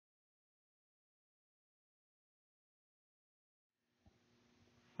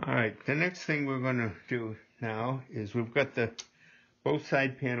All right, the next thing we're going to do now is we've got both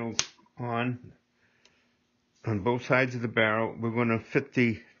side panels on both sides of the barrel. We're going to fit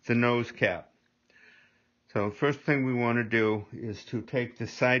the nose cap. So first thing we want to do is to take the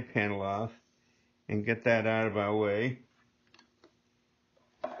side panel off and get that out of our way.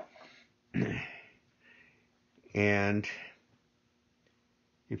 And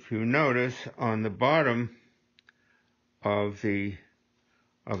if you notice on the bottom of the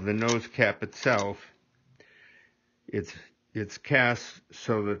nose cap itself, it's cast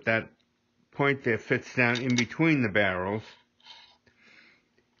so that point there fits down in between the barrels,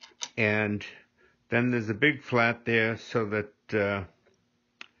 and then there's a big flat there so that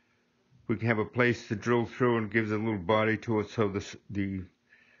we can have a place to drill through and gives a little body to it, so the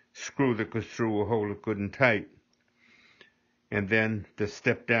screw that goes through will hold it good and tight. And then the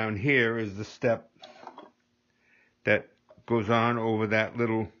step down here is the step that goes on over that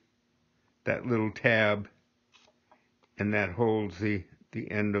little tab, and that holds the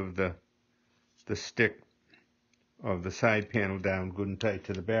end of the stick of the side panel down good and tight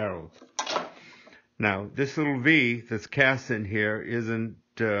to the barrels. Now this little V that's cast in here isn't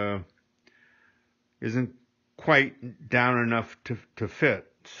quite down enough to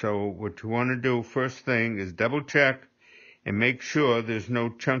fit. So what you want to do first thing is double check and make sure there's no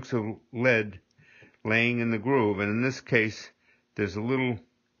chunks of lead laying in the groove. And in this case, there's a little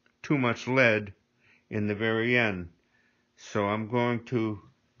too much lead in the very end. So I'm going to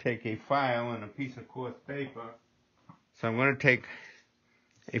take a file and a piece of coarse paper. So I'm going to take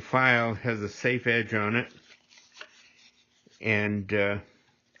a file that has a safe edge on it and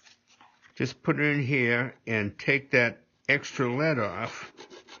just put it in here and take that extra lead off.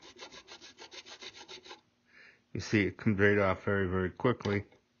 You see it comes right off very, very quickly.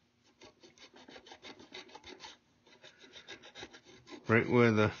 Right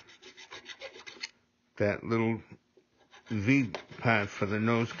where that little V part for the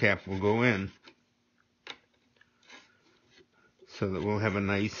nose cap will go in, so that we'll have a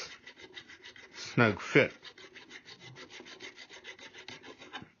nice snug fit.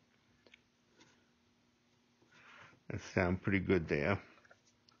 That sounds pretty good there.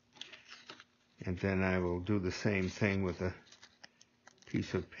 And then I will do the same thing with a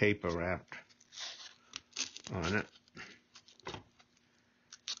piece of paper wrapped on it.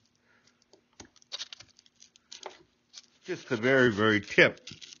 Just the very, very tip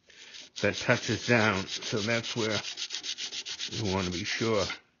that touches down, so that's where you want to be sure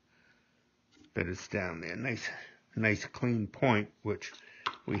that it's down there. Nice clean point, which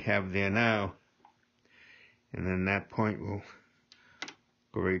we have there now. And then that point will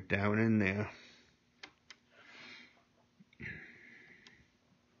go right down in there.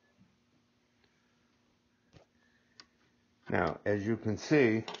 Now, as you can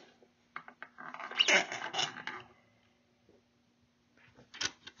see,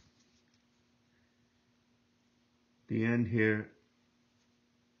 the end here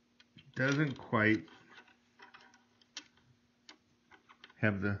doesn't quite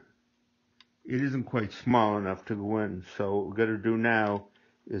have it isn't quite small enough to go in. So what we're going to do now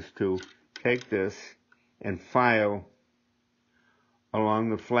is to take this and file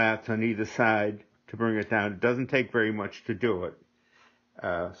along the flats on either side to bring it down. It doesn't take very much to do it,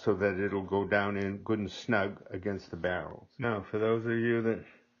 so that it'll go down in good and snug against the barrels. Now, for those of you that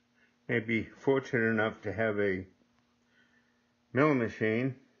may be fortunate enough to have a milling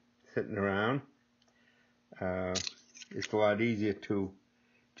machine sitting around, it's a lot easier to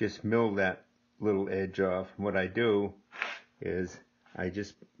just mill that little edge off. And what I do is I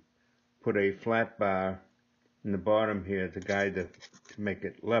just put a flat bar in the bottom here to guide to make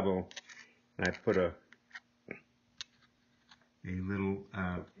it level, and I put a little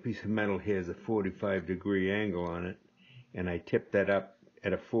piece of metal here is a 45-degree angle on it, and I tip that up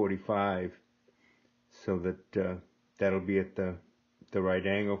at a 45 so that that'll be at the right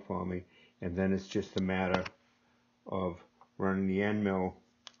angle for me. And then it's just a matter of running the end mill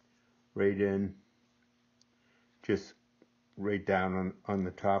right in, just right down on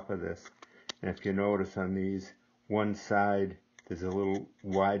the top of this. And if you notice on these, one side is a little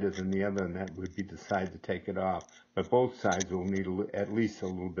wider than the other, and that would be the side to take it off. But both sides will need at least a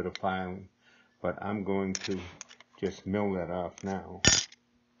little bit of filing. But I'm going to just mill that off now.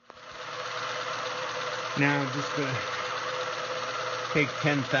 Now I'm just going to take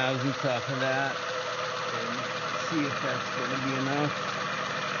 10/1000ths off of that and see if that's going to be enough.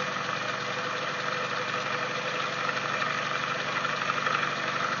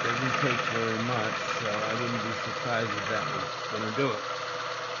 Doesn't take very much, so I wouldn't be surprised if that was going to do it.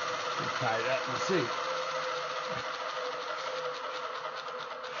 We'll try that and see.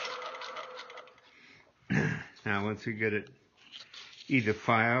 Now once we get it either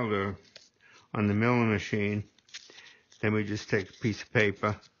filed or on the milling machine, then we just take a piece of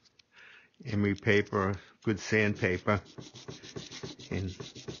paper, emery paper, or good sandpaper, and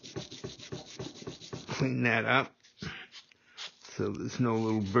clean that up so there's no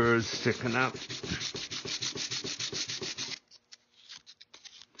little burrs sticking up.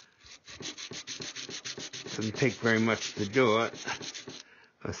 Doesn't take very much to do it,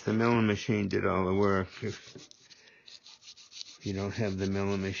 unless the milling machine did all the work. If you don't have the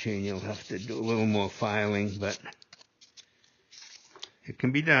milling machine, you'll have to do a little more filing, but it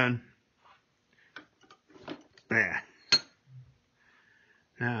can be done. There.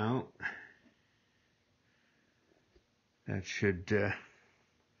 Now, that should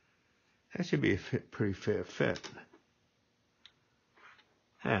be a pretty fair fit.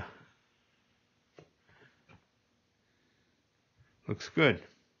 Yeah. Looks good.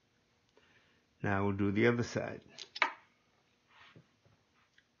 Now we'll do the other side.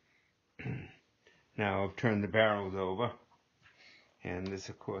 Now I've turned the barrels over, and this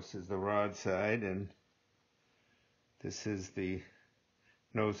of course is the rod side, and this is the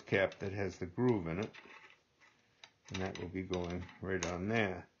nose cap that has the groove in it, and that will be going right on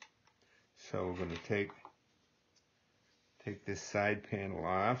there. So we're going to take this side panel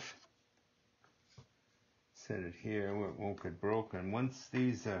off, set it here where it won't get broken. Once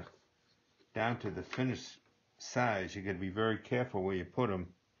these are down to the finished size, you got to be very careful where you put them,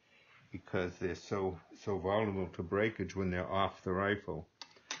 because they're so vulnerable to breakage when they're off the rifle.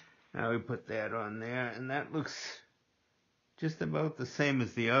 Now we put that on there, and that looks just about the same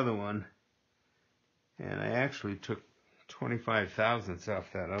as the other one. And I actually took 25 thousandths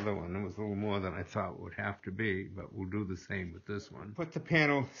off that other one. It was a little more than I thought it would have to be, but we'll do the same with this one. Put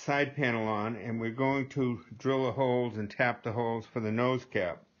the side panel on, and we're going to drill the holes and tap the holes for the nose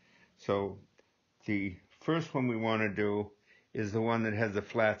cap. So the first one we want to do is the one that has the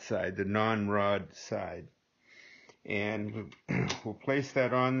flat side, the non-rod side. And we'll place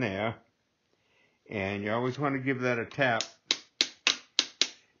that on there, and you always want to give that a tap.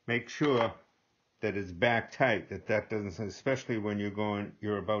 Make sure that it's back tight, that doesn't, especially when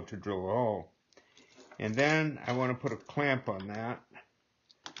you're about to drill a hole. And then I want to put a clamp on that,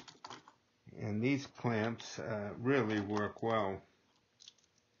 and these clamps really work well,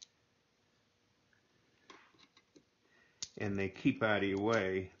 and they keep out of your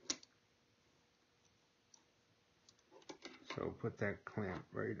way. So put that clamp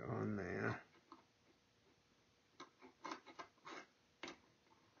right on there.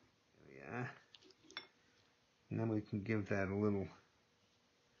 Yeah. And then we can give that a little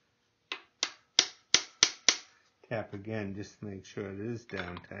tap again, just to make sure it is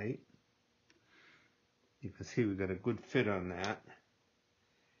down tight. You can see we've got a good fit on that.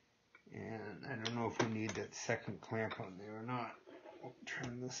 And I don't know if we need that second clamp on there or not. We'll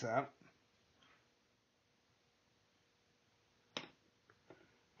turn this up.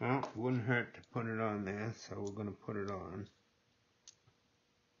 Well, it wouldn't hurt to put it on there, so we're going to put it on.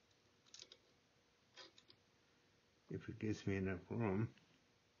 If it gives me enough room.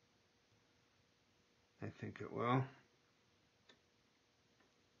 I think it will.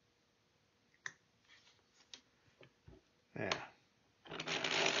 There.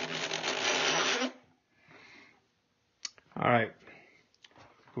 Alright,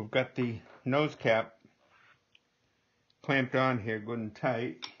 we've got the nose cap clamped on here good and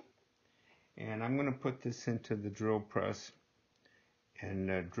tight, and I'm going to put this into the drill press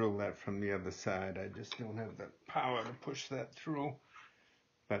and drill that from the other side. I just don't have the power to push that through,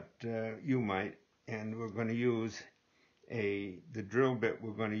 but you might. And we're going to use the drill bit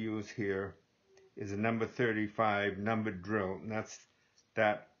we're going to use here is a number 35 numbered drill, and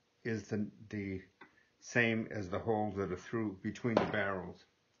that is the same as the holes that are through between the barrels.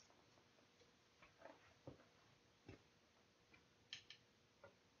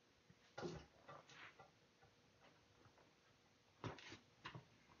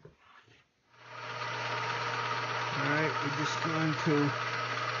 Alright, we're just going to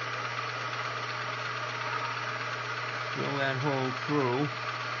drill that hole through,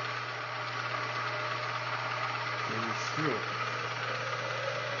 and it's through.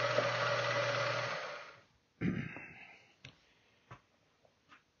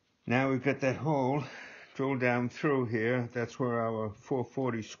 Now we've got that hole drilled down through here. That's where our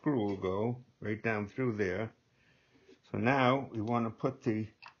 440 screw will go, right down through there. So now we want to put the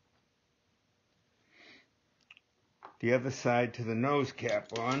other side to the nose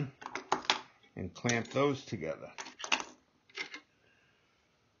cap on and clamp those together.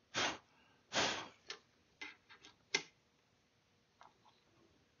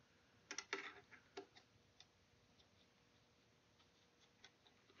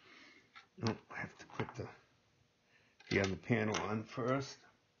 the other panel on first.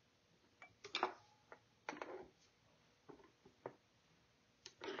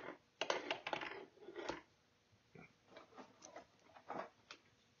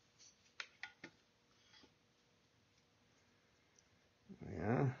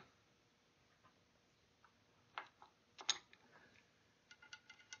 Yeah.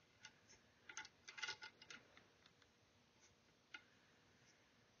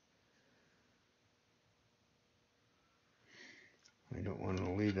 I don't want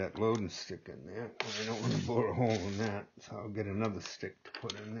to leave that loading stick in there. I don't want to bore a hole in that, so I'll get another stick to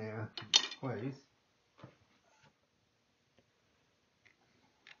put in there in place.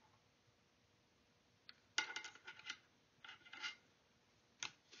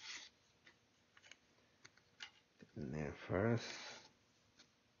 In there first.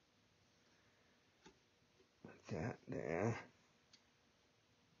 Put that there.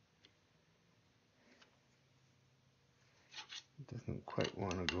 It doesn't quite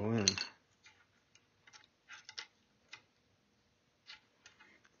want to go in.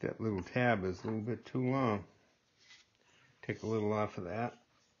 That little tab is a little bit too long. Take a little off of that.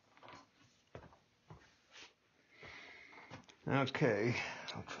 Okay,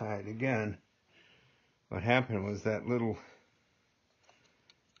 I'll try it again. What happened was that little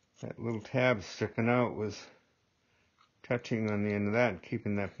tab sticking out was touching on the end of that,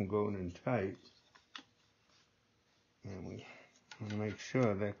 keeping that from going in tight. And we want to make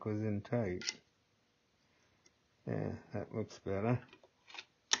sure that goes in tight. Yeah, that looks better.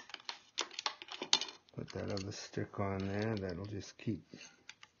 Put that other stick on there. That'll just keep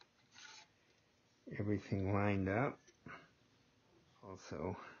everything lined up.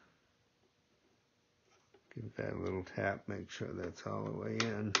 Also, give that a little tap, make sure that's all the way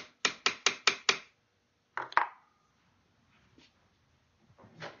in.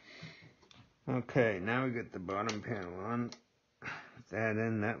 Okay, now we get the bottom panel on. Put that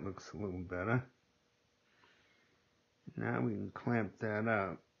in, that looks a little better. Now we can clamp that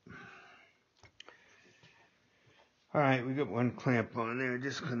up. Alright, we got one clamp on there.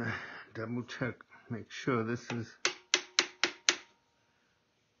 Just gonna double check, make sure this is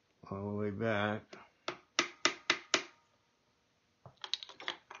all the way back.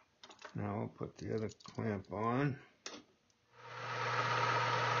 Now I'll put the other clamp on.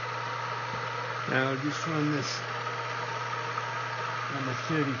 Now I'll just run this number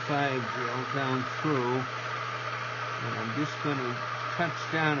 35 drill down through, and I'm just going to touch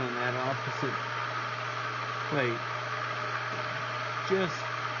down on that opposite plate, just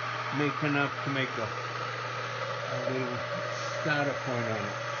make enough to make a little starter point on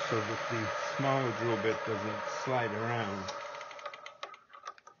it so that the smaller drill bit doesn't slide around.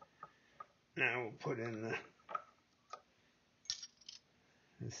 Now we'll put in the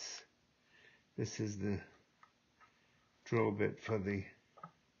this is the drill bit for the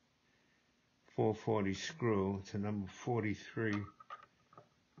 440 screw. It's a number 43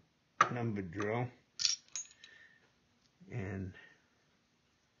 number drill, and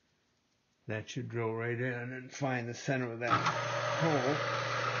that should drill right in and find the center of that hole.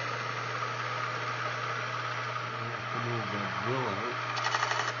 I have to move that drill out.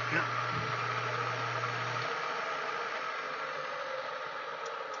 Yep.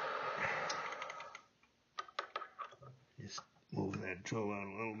 Just move that drill out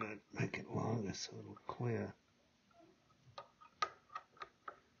a little bit, make it longer so it'll clear.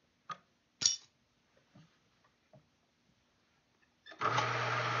 Should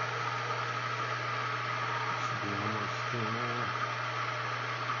be almost through now.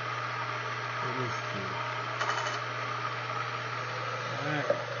 It is through. Alright.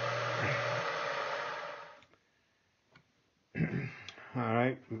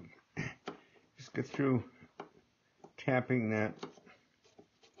 Alright, just get through tapping that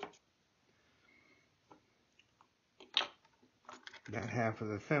half of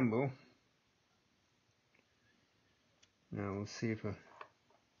the thimble. Now we'll see if one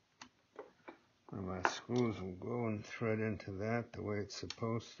of our screws will go and thread into that the way it's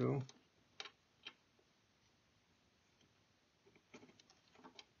supposed to.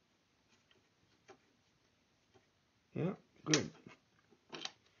 Yeah, good.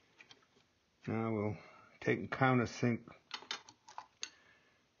 Now we'll take and countersink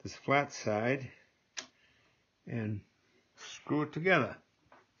this flat side and screw it together.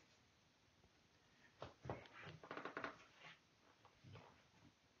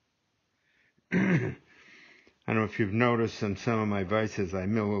 I don't know if you've noticed on some of my vices, I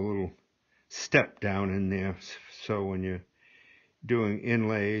mill a little step down in there, so when you're doing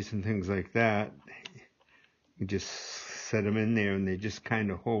inlays and things like that, you just set them in there and they just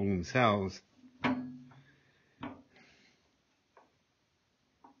kind of hold themselves.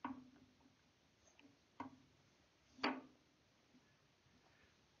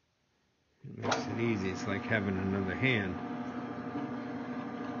 It's like having another hand.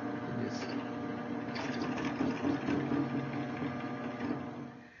 Just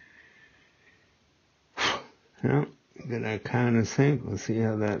well, get our countersink. We'll see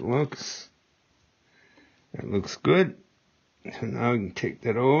how that looks. That looks good. So now we can take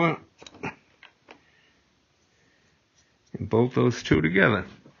that over and bolt those two together.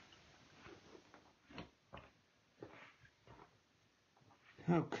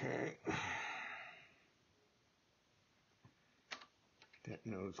 Okay. That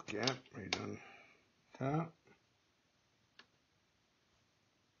nose gap right on top.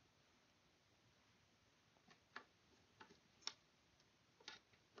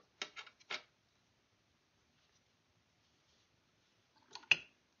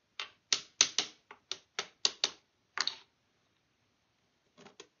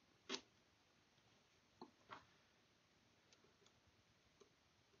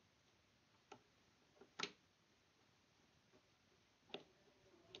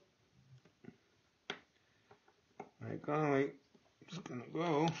 My golly, just gonna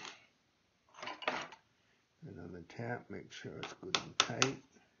go. Another tap, make sure it's good and tight.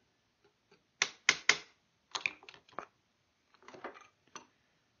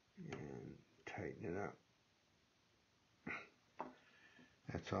 And tighten it up.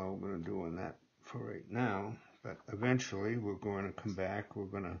 That's all we're going to do on that for right now. But eventually we're going to come back. We're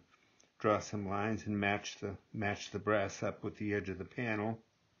going to draw some lines and match the brass up with the edge of the panel.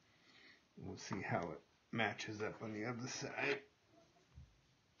 We'll see how it matches up on the other side.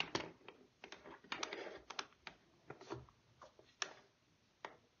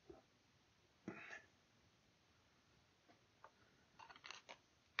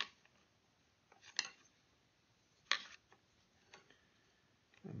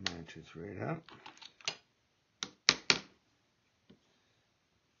 It matches right up.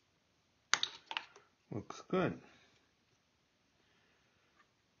 Looks good.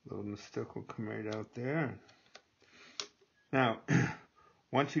 Loading stick will come right out there. Now,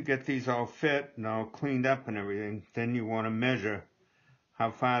 once you get these all fit and all cleaned up and everything, then you want to measure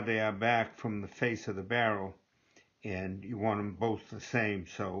how far they are back from the face of the barrel, and you want them both the same.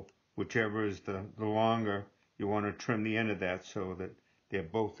 So whichever is the longer, you want to trim the end of that so that they're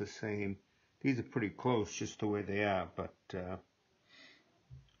both the same. These are pretty close just the way they are, but you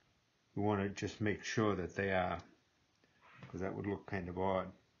want to just make sure that they are, because that would look kind of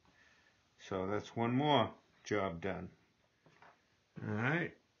odd. So that's one more job done.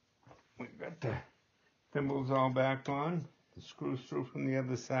 Alright, we got the thimbles all back on, the screws through from the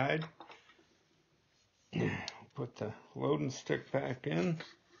other side. Put the loading stick back in.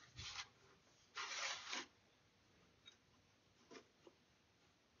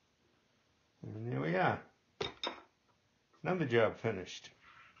 And there we are. Another job finished.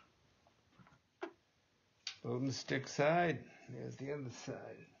 Loading stick side, there's the other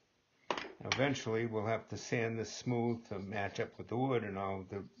side. Eventually, we'll have to sand this smooth to match up with the wood and all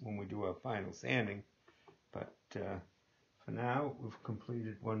when we do our final sanding. But for now, we've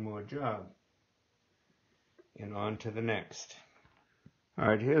completed one more job. And on to the next. All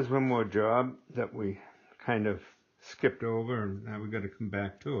right, here's one more job that we kind of skipped over, and now we've got to come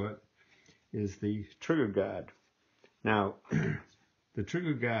back to it, is the trigger guard. Now, the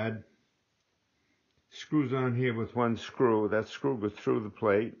trigger guard screws on here with one screw. That screw goes through the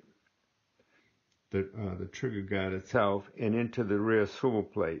plate, the trigger guard itself, and into the rear swivel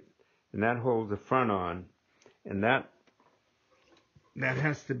plate, and that holds the front on, and that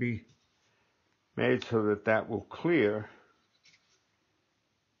has to be made so that that will clear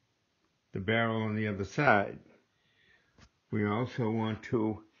the barrel on the other side. We also want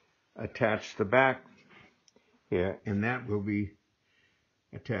to attach the back here, and that will be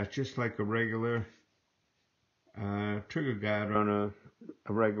attached just like a regular trigger guard on a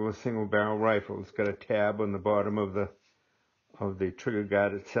regular single barrel rifle. It's got a tab on the bottom of the trigger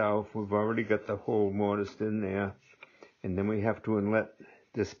guard itself. We've already got the hole mortised in there, and then we have to inlet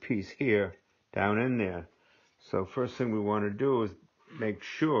this piece here down in there. So first thing we want to do is make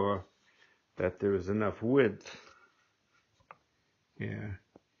sure that there is enough width here,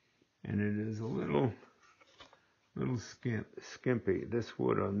 and it is a little skimpy. This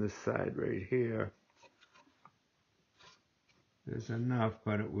wood on this side right here is enough,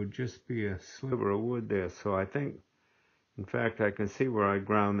 but it would just be a sliver of wood there. So I think, in fact, I can see where I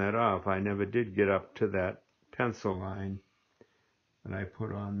ground that off. I never did get up to that pencil line that I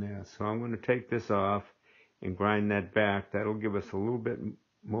put on there. So I'm going to take this off and grind that back. That'll give us a little bit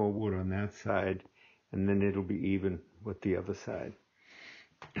more wood on that side, and then it'll be even with the other side.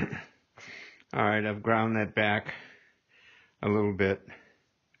 All right, I've ground that back a little bit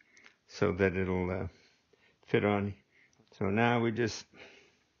so that it'll fit on. So now we just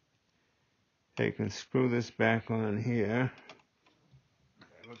take and screw this back on here.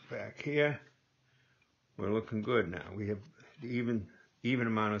 Look back here. We're looking good now. We have the even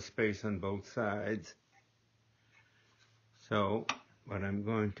amount of space on both sides. So what I'm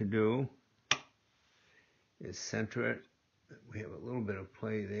going to do is center it. We have a little bit of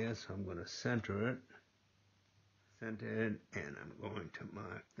play there, so I'm going to center it. Center it, and I'm going to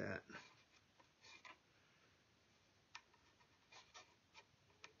mark that.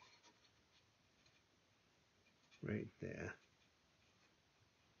 Right there.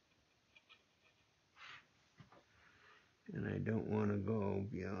 And I don't want to go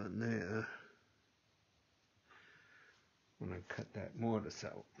beyond there. I'm going to cut that mortise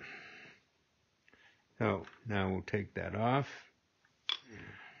out. So now we'll take that off.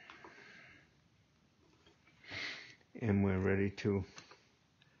 And we're ready to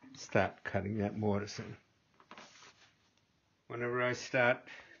start cutting that mortise in. Whenever I start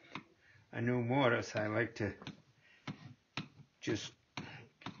a new mortise, I like to just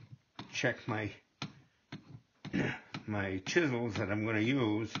check my chisels that I'm going to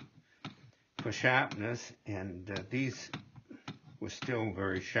use for sharpness, and these were still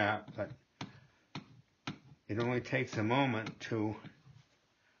very sharp, but it only takes a moment to,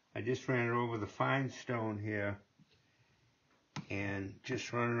 I just ran it over the fine stone here and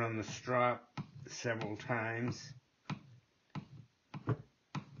just run it on the strop several times,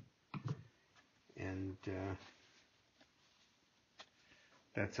 and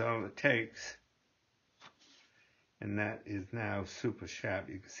that's all it takes. And that is now super sharp.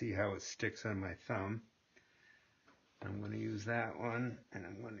 You can see how it sticks on my thumb. I'm going to use that one, and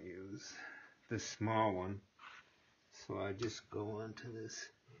I'm going to use this small one. So I just go onto this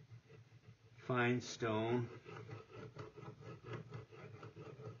fine stone.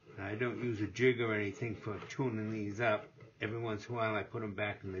 I don't use a jig or anything for tuning these up. Every once in a while I put them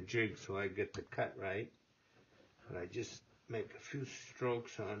back in the jig so I get the cut right. But I just make a few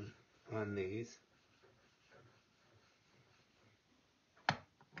strokes on these.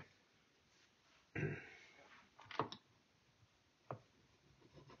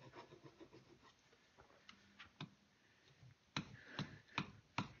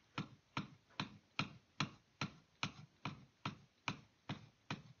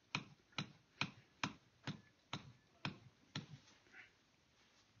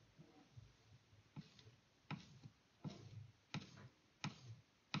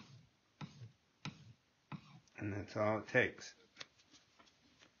 And that's all it takes.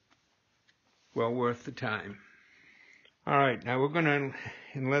 Well worth the time. All right, now we're going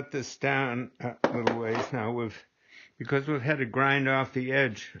to let this down a little ways. Now because we've had to grind off the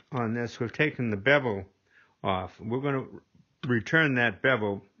edge on this, we've taken the bevel off. We're going to return that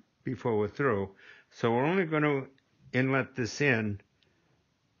bevel before we're through. So we're only going to inlet this in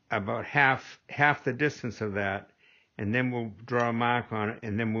about half the distance of that, and then we'll draw a mark on it,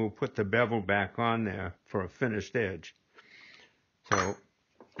 and then we'll put the bevel back on there for a finished edge. So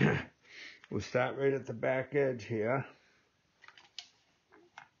we'll start right at the back edge here.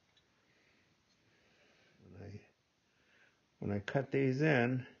 When I cut these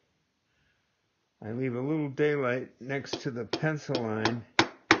in, I leave a little daylight next to the pencil line,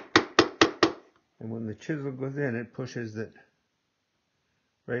 and when the chisel goes in, it pushes it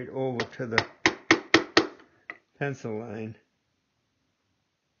right over to the pencil line.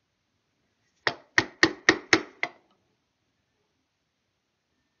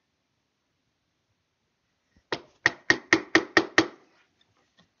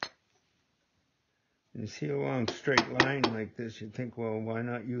 You see a long straight line like this, you think, well, why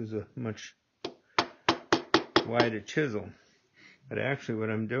not use a much wider chisel? But actually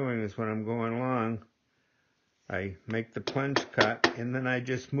what I'm doing is when I'm going along, I make the plunge cut, and then I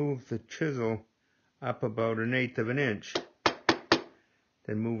just move the chisel up about 1/8 of an inch.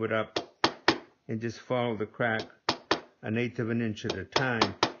 Then move it up and just follow the crack 1/8 of an inch at a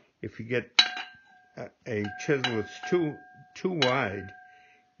time. If you get a chisel that's too wide,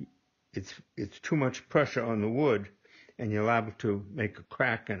 it's too much pressure on the wood, and you're liable to make a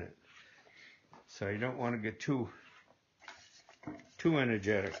crack in it. So you don't want to get too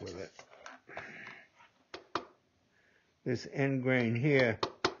energetic with it. This end grain here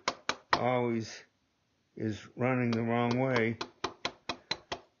always is running the wrong way,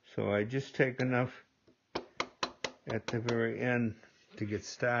 so I just take enough at the very end to get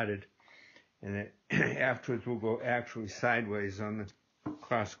started, and afterwards we'll go actually sideways on the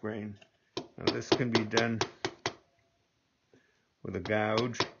cross grain. Now this can be done with a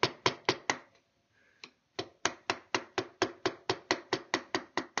gouge.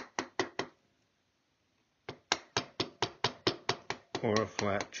 or a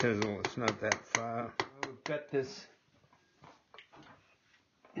flat chisel. It's not that far. We've got this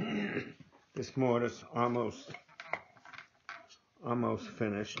this mortise almost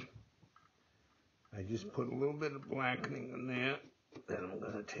finished. I just put a little bit of blackening in there that I'm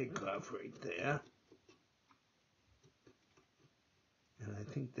going to take off right there. And I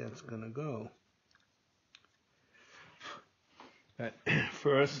think that's going to go. But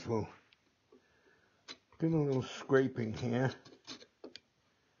first we'll do a little scraping here.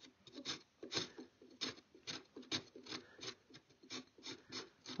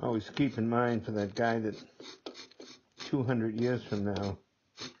 Always keep in mind for that guy that 200 years from now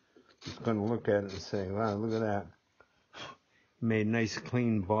is going to look at it and say, wow, look at that. He made a nice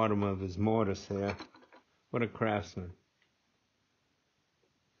clean bottom of his mortise there. What a craftsman.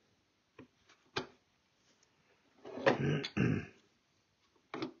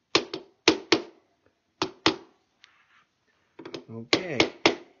 Okay,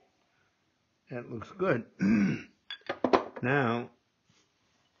 that looks good. Now,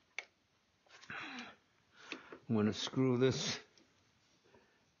 I'm going to screw this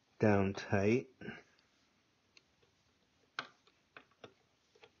down tight.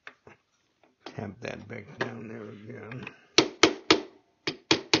 Tap that back down there again.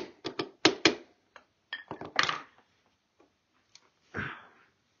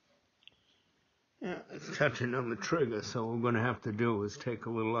 Yeah, it's touching on the trigger, so what we're going to have to do is take a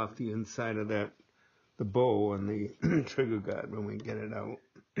little off the inside of that, the bow on the trigger guard when we get it out.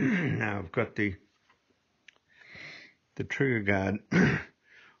 Now I've got the trigger guard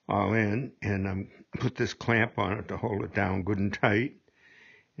all in, and I'm put this clamp on it to hold it down good and tight,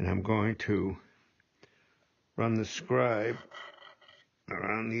 and I'm going to run the scribe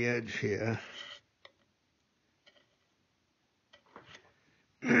around the edge here.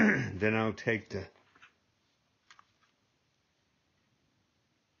 Then I'll take the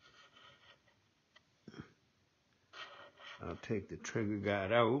trigger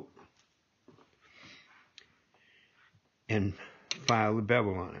guard out and file the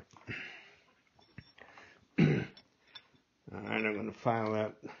bevel on it. Alright, I'm going to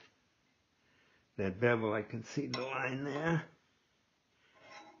file that bevel. I can see the line there.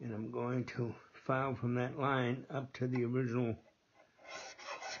 And I'm going to file from that line up to the original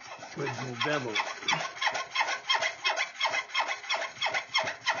bevel.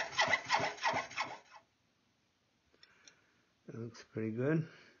 That looks pretty good.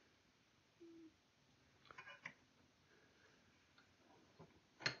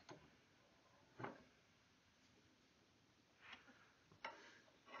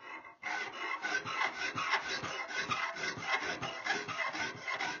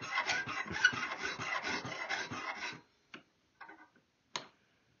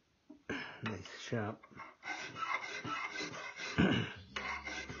 Nice sharp.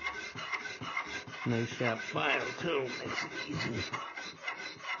 Nice sharp file too, makes it easy.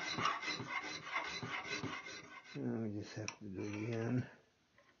 Now we just have to do it again.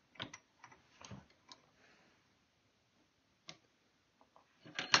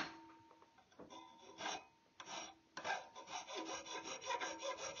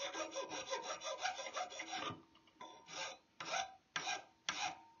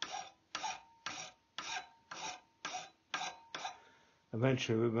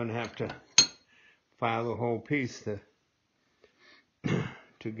 Eventually we're going to have to file the whole piece to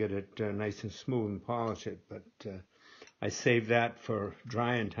get it nice and smooth and polish it, but I save that for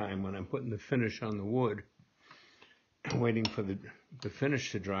drying time when I'm putting the finish on the wood. Waiting for the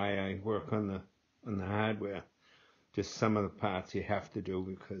finish to dry, I work on the hardware. Just some of the parts you have to do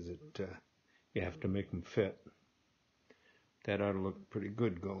because you have to make them fit. That ought to look pretty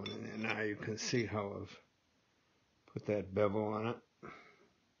good going in there. Now you can see how I've put that bevel on it.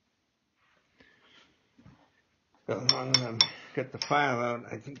 So as long as I get the file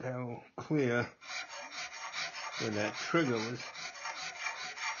out, I think I will clear where that trigger was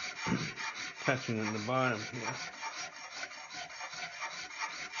touching in the bottom here.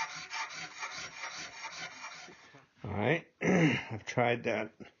 Alright, I've tried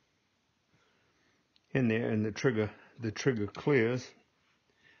that in there, and the trigger clears.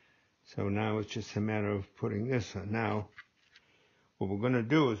 So now it's just a matter of putting this on. Now, what we're going to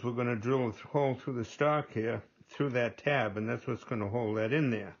do is we're going to drill a hole through the stock here, through that tab, and that's what's going to hold that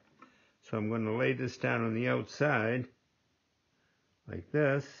in there. So I'm going to lay this down on the outside, like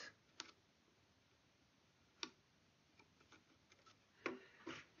this.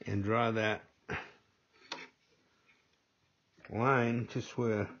 And draw that line just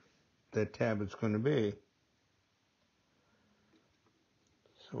where that tab is going to be,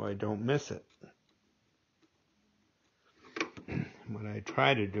 so I don't miss it. what I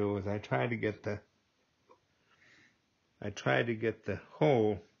try to do is I try to get the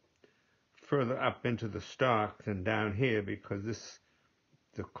hole further up into the stock than down here, because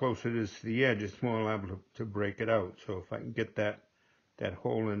the closer it is to the edge, it's more liable to break it out. So if I can get that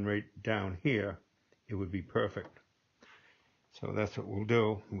hole in right down here, it would be perfect. So that's what we'll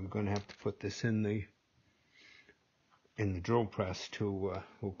do. We're going to have to put this in the drill press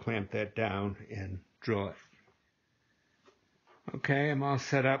we'll clamp that down and drill it. Okay, I'm all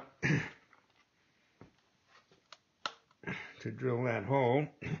set up to drill that hole.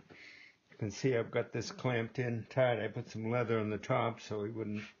 You can see I've got this clamped in tight. I put some leather on the top so it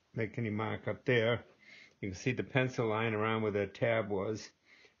wouldn't make any mark up there. You can see the pencil line around where the tab was.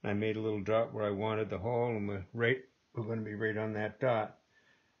 I made a little dot where I wanted the hole, and we're going to be right on that dot.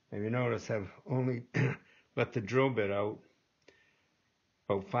 Now you notice I've only let the drill bit out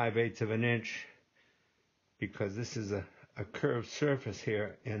about 5/8 of an inch, because this is a curved surface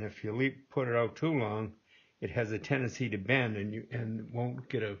here, and if you put it out too long, it has a tendency to bend and won't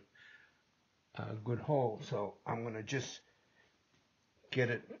get a good hole. So I'm going to just get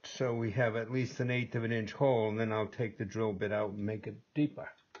it so we have at least 1/8 of an inch hole, and then I'll take the drill bit out and make it deeper.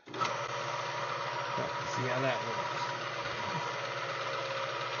 So, see how that works.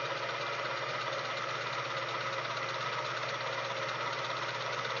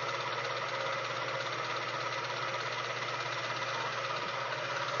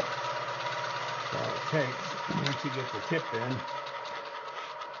 All it takes, once you get the tip in,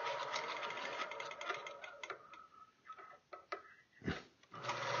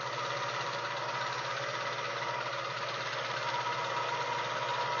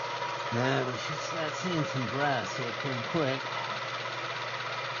 now we should start seeing some brass here pretty quick.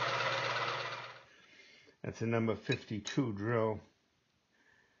 That's a number 52 drill.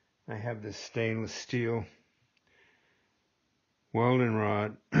 I have this stainless steel welding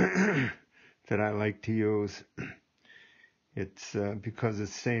rod that I like to use. It's because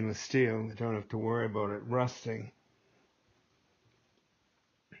it's stainless steel, I don't have to worry about it rusting.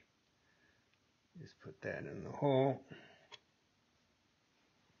 Just put that in the hole.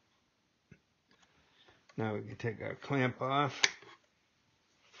 Now we can take our clamp off,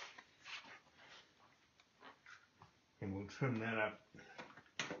 and we'll trim that up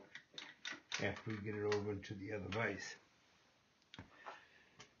after we get it over into the other vise.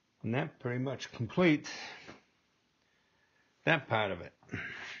 And that pretty much completes that part of it.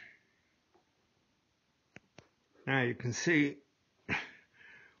 Now you can see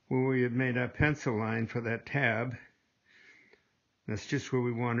where we had made our pencil line for that tab. That's just where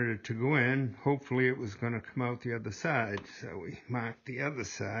we wanted it to go in. Hopefully it was going to come out the other side. So we marked the other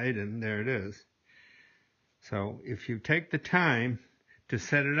side, and there it is. So if you take the time to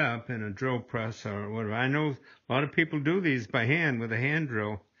set it up in a drill press or whatever, I know a lot of people do these by hand with a hand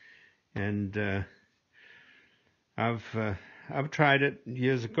drill, and I've tried it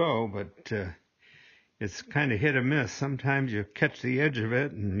years ago, but it's kind of hit or miss. Sometimes you catch the edge of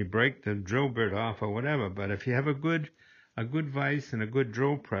it and you break the drill bit off or whatever. But if you have a good vise and a good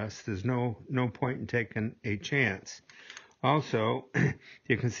drill press, there's no point in taking a chance. Also,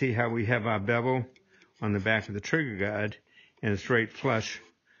 you can see how we have our bevel on the back of the trigger guard, and it's right flush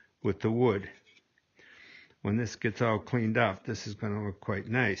with the wood. When this gets all cleaned up, this is going to look quite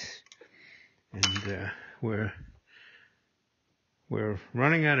nice. And we're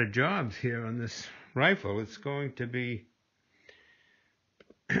running out of jobs here on this rifle. It's going to be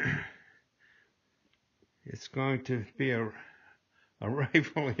a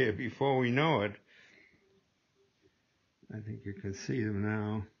rifle here before we know it. I think you can see them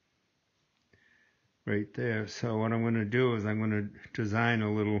now right there. So what I'm going to do is I'm going to design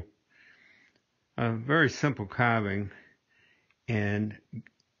a very simple carving, and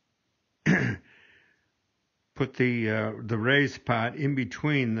put the raised part in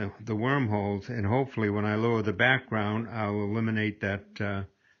between the wormholes, and hopefully when I lower the background, I'll eliminate that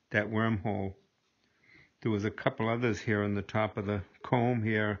wormhole. There was a couple others here on the top of the comb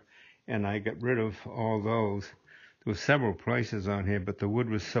here, and I got rid of all those. There were several places on here, but the wood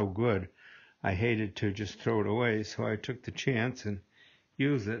was so good, I hated to just throw it away, so I took the chance and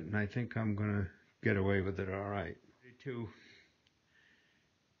used it, and I think I'm going to get away with it all right. To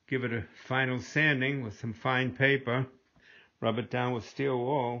give it a final sanding with some fine paper, rub it down with steel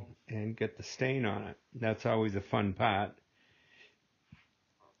wool, and get the stain on it. That's always a fun part.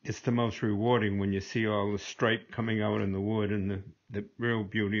 It's the most rewarding when you see all the stripe coming out in the wood and the real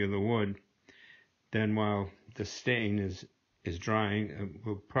beauty of the wood. Then while the stain is drying,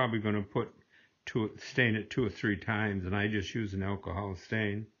 we're probably going to stain it 2 or 3 times, and I just use an alcohol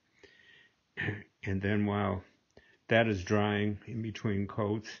stain. And then while that is drying in between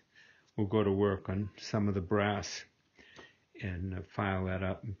coats, we'll go to work on some of the brass and file that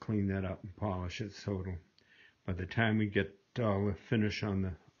up and clean that up and polish it. So by the time we get all the finish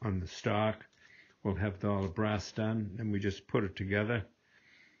on the stock, we'll have all the brass done, and we just put it together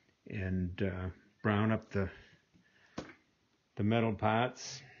and brown up the metal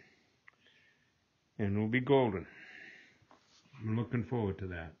parts, and it'll be golden. I'm looking forward to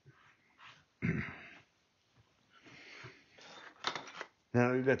that.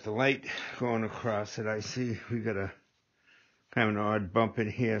 Now we've got the light going across it. I see we got a kind of an odd bump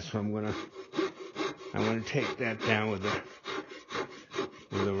in here, so I'm gonna take that down with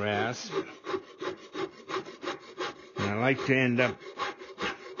a rasp. And I like to end up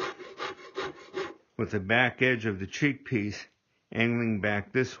with the back edge of the cheek piece angling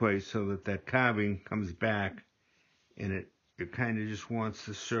back this way so that carving comes back, and it kind of just wants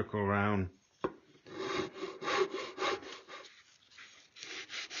to circle around.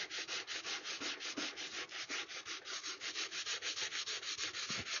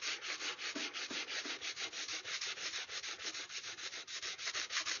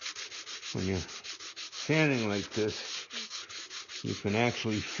 When you're sanding like this, you can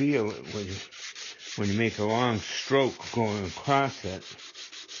actually feel it when you make a long stroke going across it.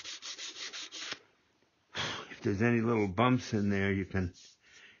 If there's any little bumps in there, you can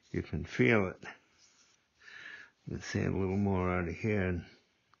feel it. Let's sand a little more out of here and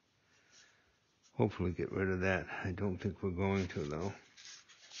hopefully get rid of that. I don't think we're going to, though.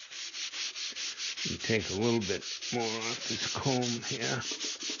 You take a little bit more off this comb here.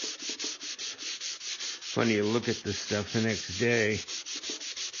 Funny, you look at this stuff the next day,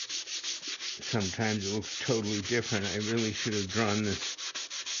 sometimes it looks totally different. I really should have drawn this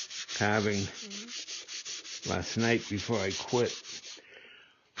carving last night before I quit.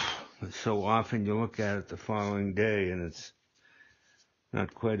 But so often you look at it the following day and it's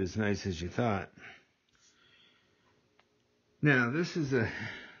not quite as nice as you thought. Now this is a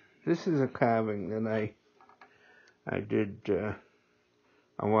carving that I did a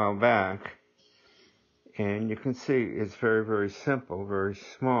while back. And you can see it's very, very simple, very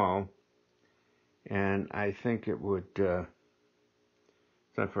small. And I think it would,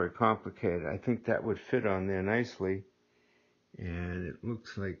 it's not very complicated. I think that would fit on there nicely. And it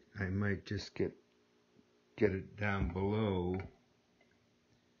looks like I might just get it down below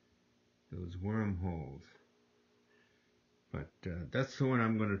those wormholes. But that's the one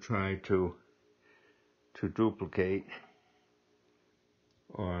I'm going to try to duplicate,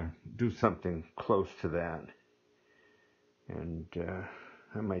 or do something close to that. And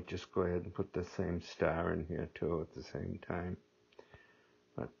I might just go ahead and put the same star in here too at the same time.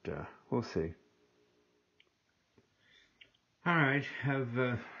 But we'll see. Alright,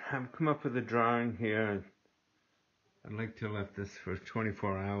 I've come up with a drawing here. I'd like to let this for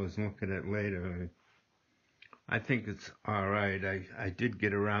 24 hours and look at it later. I think it's alright. I did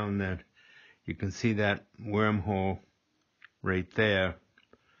get around that. You can see that wormhole right there.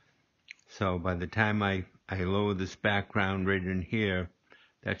 So by the time I lower this background right in here,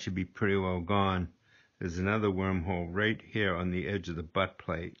 that should be pretty well gone. There's another wormhole right here on the edge of the butt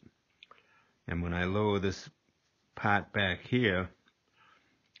plate. And when I lower this part back here,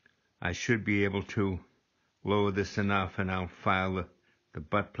 I should be able to lower this enough, and I'll file the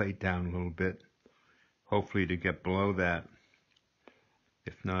butt plate down a little bit, hopefully to get below that.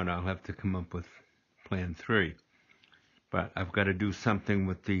 If not, I'll have to come up with plan 3. But I've got to do something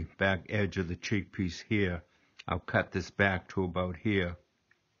with the back edge of the cheek piece here. I'll cut this back to about here.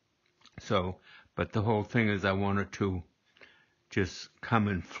 So, but the whole thing is I want it to just come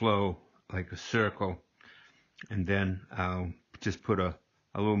and flow like a circle. And then I'll just put a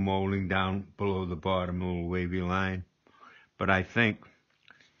little molding down below the bottom, a little wavy line. But I think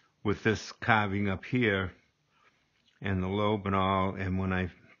with this carving up here and the lobe and all, and when I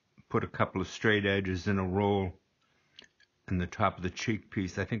put a couple of straight edges in a roll in the top of the cheek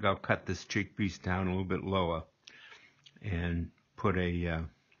piece, I think I'll cut this cheek piece down a little bit lower and put a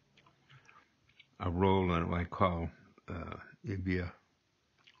roll on it, what I call ibia,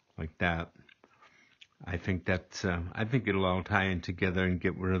 like that. I think that's. I think it'll all tie in together and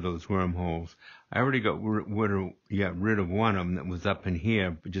get rid of those wormholes. I already got rid of one of them that was up in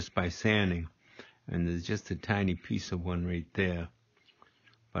here, but just by sanding, and there's just a tiny piece of one right there.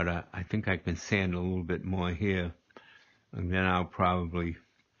 But I think I can sand a little bit more here, and then I'll probably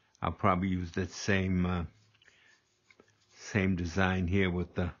use that same design here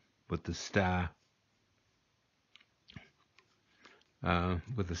with the star.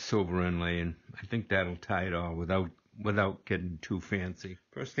 With a silver inlay, and I think that'll tie it all without getting too fancy.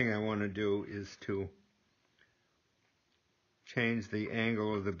 First thing I want to do is to change the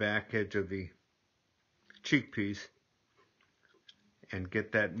angle of the back edge of the cheek piece and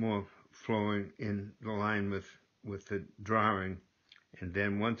get that more flowing in the line with the drawing. And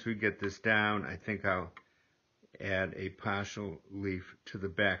then once we get this down, I think I'll add a partial leaf to the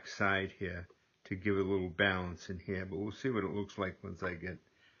back side here to give it a little balance in here. But we'll see what it looks like once I get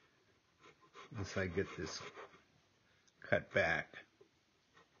this cut back.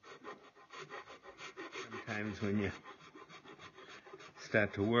 Sometimes when you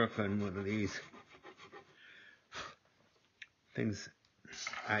start to work on one of these things,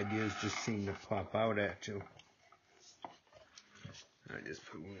 ideas just seem to pop out at you. I just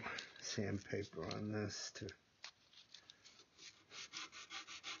put a little sandpaper on this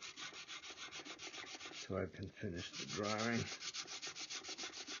so I can finish the drawing.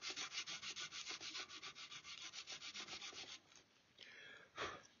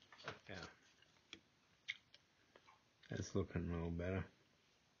 Yeah, that's looking a little better.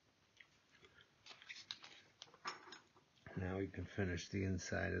 Now we can finish the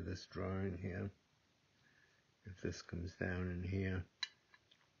inside of this drawing here. If this comes down in here,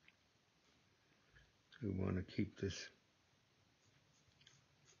 we want to keep this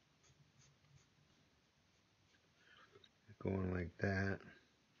going like that.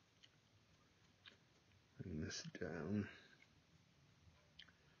 Bring this down.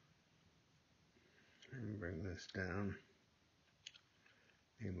 And bring this down.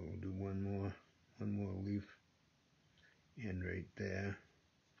 Maybe we'll do one more leaf end right there.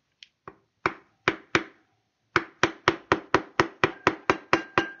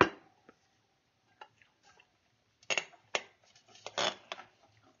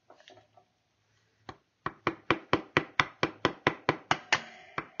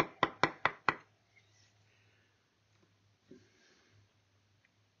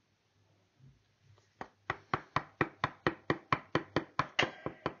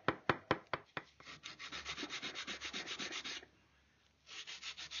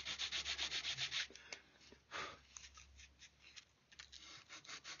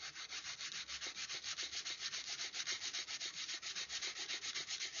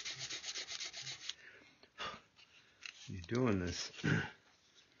 You're doing this,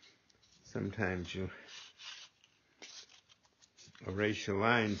 sometimes you erase your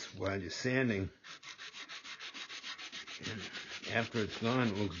lines while you're sanding, and after it's gone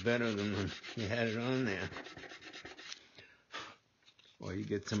it looks better than when you had it on there, or you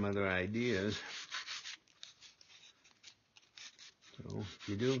get some other ideas. So if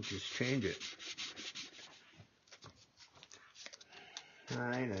you do, just change it.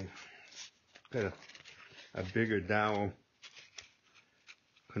 Alright, I've got a bigger dowel,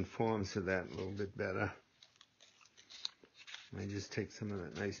 conforms to that a little bit better. I just take some of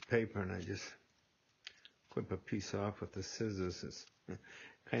that nice paper and I just clip a piece off with the scissors. It's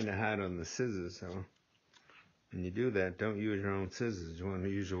kind of hard on the scissors, so when you do that, don't use your own scissors. You want to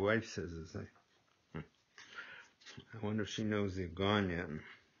use your wife's scissors. I wonder if she knows they're gone yet.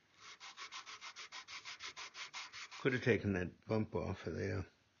 Could have taken that bump off of there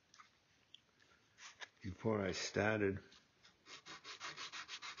before I started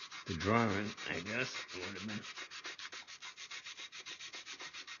the drawing, I guess. It would have been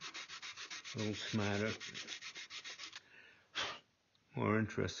a little smarter, more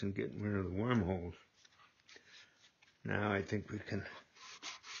interested in getting rid of the wormholes. Now I think we can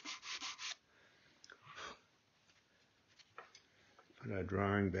put our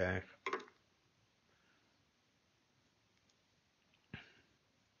drawing back.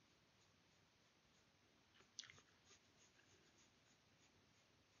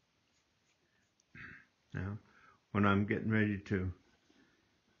 Now, when I'm getting ready to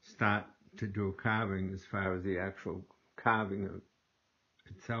start to do a carving, as far as the actual carving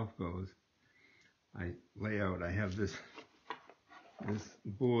itself goes, I have this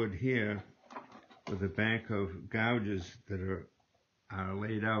board here with a bank of gouges that are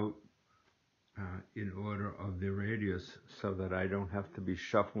laid out in order of their radius, so that I don't have to be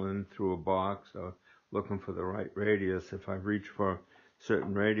shuffling through a box or looking for the right radius. If I reach for a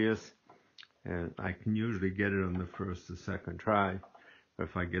certain radius, and I can usually get it on the first or second try. But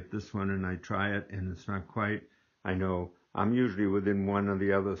if I get this one and I try it and it's not quite, I know I'm usually within one or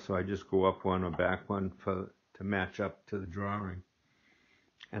the other, so I just go up one or back one to match up to the drawing.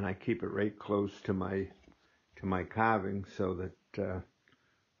 And I keep it right close to my carving, so that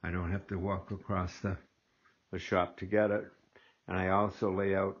I don't have to walk across the shop to get it. And I also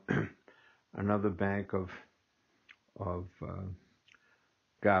lay out another bank of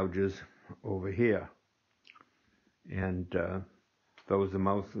gouges over here, and those are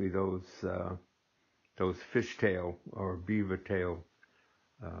mostly those those fishtail or beaver tail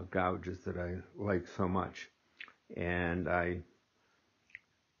gouges that I like so much. And I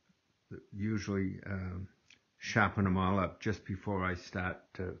usually sharpen them all up just before I start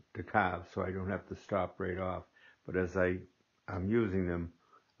to carve, so I don't have to stop right off. But as I'm using them,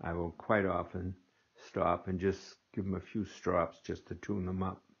 I will quite often stop and just give them a few strops just to tune them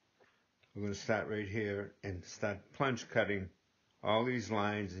up. We're going to start right here and start plunge cutting all these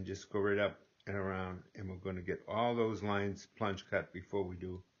lines and just go right up and around, and we're going to get all those lines plunge cut before we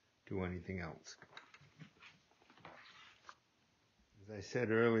do anything else. As I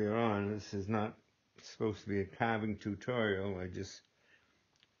said earlier on, this is not supposed to be a carving tutorial. I just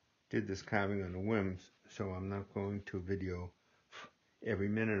did this carving on a whim, so I'm not going to video every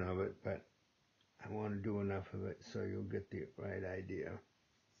minute of it, but I want to do enough of it so you'll get the right idea.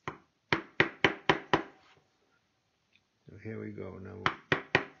 So here we go. Now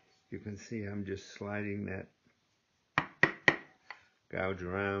you can see I'm just sliding that gouge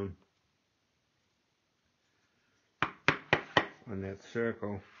around on that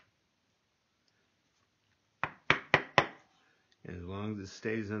circle. And as long as it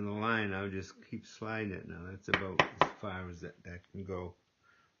stays on the line, I'll just keep sliding it. Now that's about as far as that can go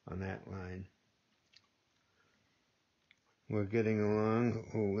on that line. We're getting along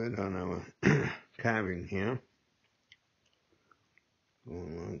a little bit on our carving here.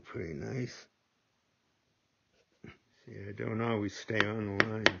 Going along pretty nice. See, I don't always stay on the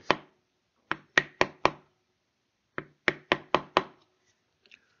lines.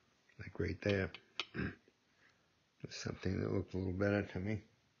 Like right there. There's something that looked a little better to me.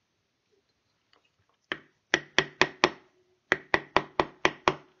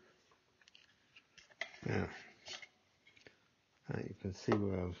 Now, you can see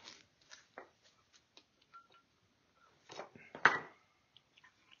where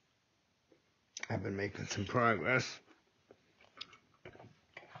I've been making some progress.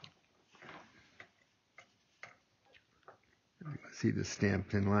 You can see the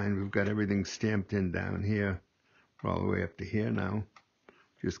stamped in line. We've got everything stamped in down here. We're all the way up to here now.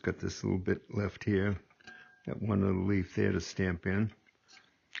 Just got this little bit left here. Got one little leaf there to stamp in.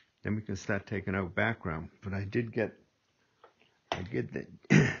 Then we can start taking out background. But I did get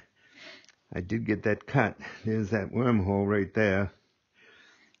that cut. There's that wormhole right there.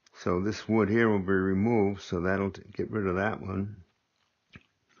 So this wood here will be removed, so that'll get rid of that one.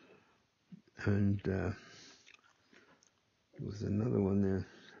 And there was another one there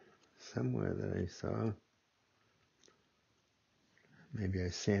somewhere that I saw. Maybe I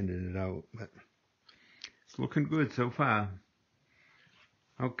sanded it out, but it's looking good so far.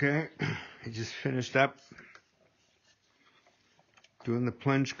 Okay, I just finished up doing the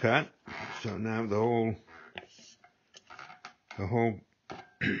plunge cut. So now the whole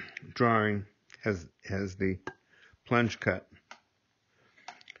drawing has the plunge cut.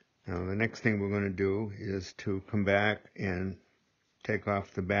 Now the next thing we're going to do is to come back and take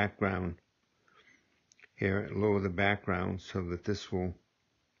off the background here, lower the background so that this will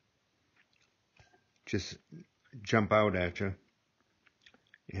just jump out at you,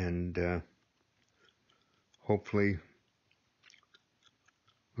 and hopefully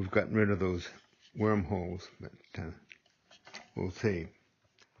we've gotten rid of those wormholes, but we'll see.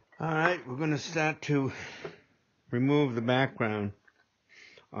 Alright, we're going to start to remove the background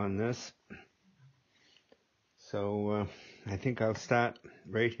on this. So I think I'll start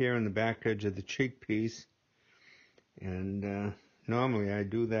right here in the back edge of the cheek piece, and normally I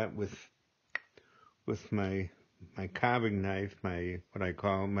do that with my carving knife, what I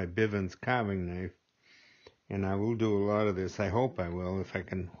call my Bivens carving knife, and I will do a lot of this. I hope I will, if I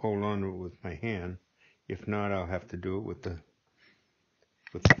can hold on to it with my hand. If not, I'll have to do it with the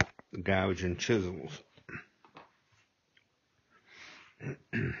gouge and chisels.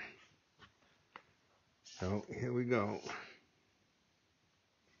 So here we go.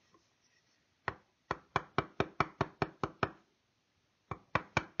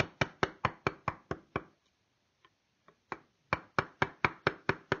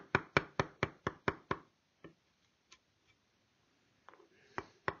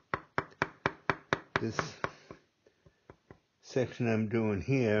 This section I'm doing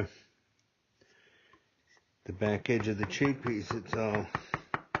here, the back edge of the cheek piece, it's all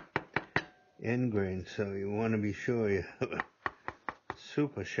end grain, so you want to be sure you have a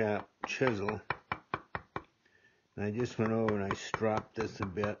super sharp chisel. And I just went over and I stropped this a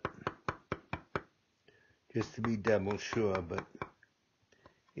bit just to be double sure, but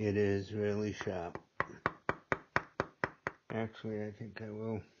it is really sharp. Actually, I think I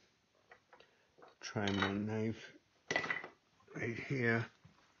will try my knife right here.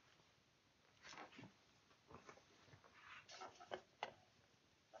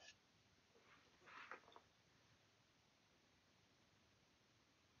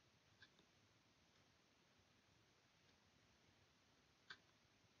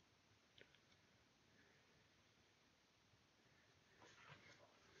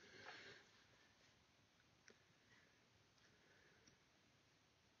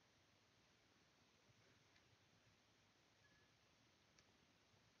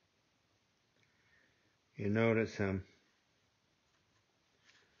 You notice I'm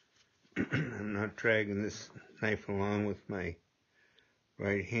not dragging this knife along with my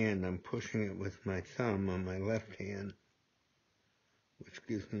right hand. I'm pushing it with my thumb on my left hand, which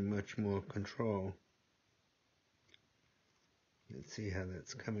gives me much more control. Let's see how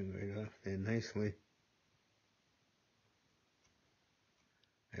that's coming right off there nicely.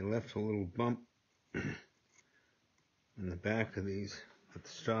 I left a little bump on the back of these with the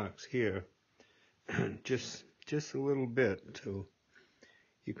stocks here, just a little bit to.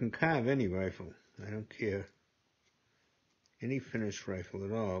 You can carve any rifle, I don't care, any finished rifle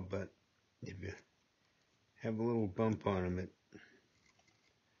at all, but if you have a little bump on them, it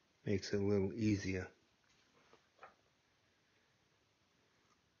makes it a little easier.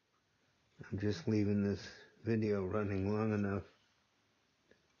 I'm just leaving this video running long enough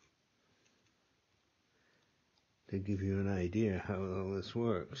to give you an idea how all this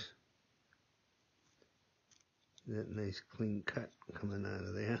works. That nice clean cut coming out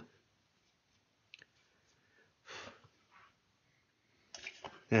of there.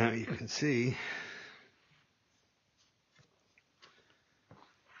 Now you can see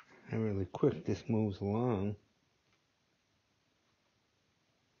how really quick this moves along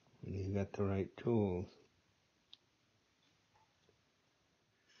when you've got the right tools.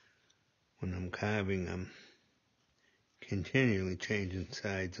 When I'm carving, I'm continually changing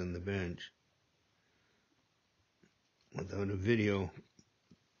sides on the bench. Without a video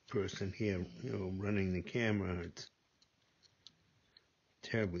person here, running the camera, it's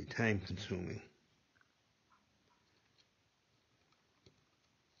terribly time consuming.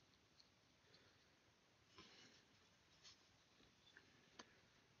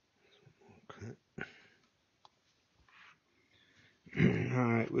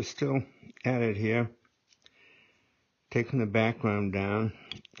 Alright, we're still at it here, taking the background down,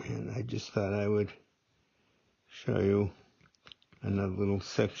 and I just thought I would show you another little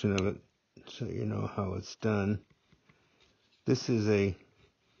section of it so you know how it's done. This is a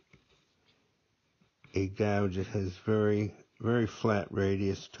gouge. It has very flat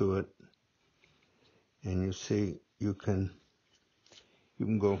radius to it, and you see you can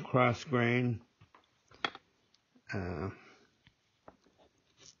go cross grain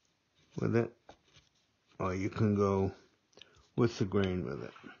with it, or you can go with the grain with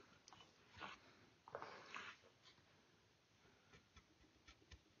it.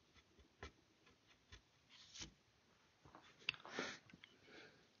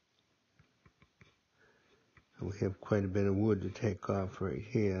 We have quite a bit of wood to take off right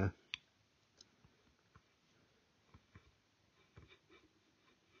here.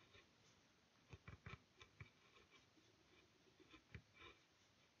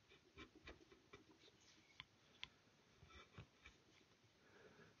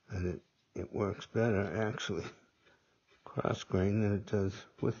 And it works better, actually, cross grain than it does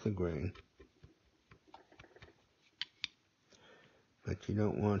with the grain. But you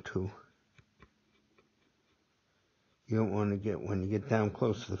don't want to get, when you get down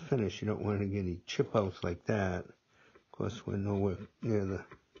close to the finish, you don't want to get any chip outs like that. Of course, we're nowhere near the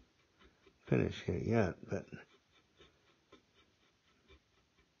finish here yet, but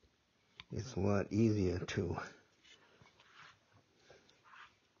it's a lot easier to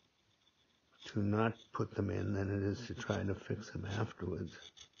not put them in than it is to try to fix them afterwards.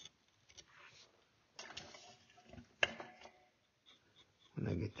 When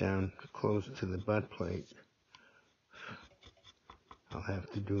I get down close to the butt plate, I'll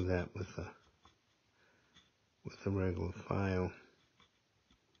have to do that with a regular file.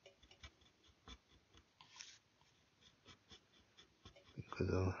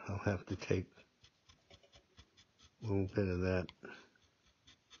 Because I'll have to take a little bit of that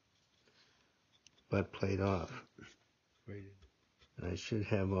butt plate off. And I should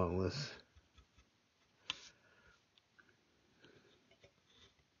have all this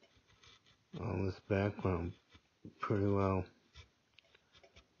background pretty well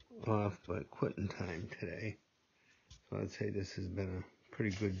off by quitting time today. So I'd say this has been a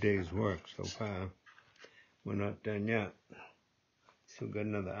pretty good day's work so far. We're not done yet. Still got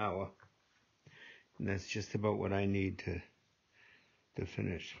another hour. And that's just about what I need to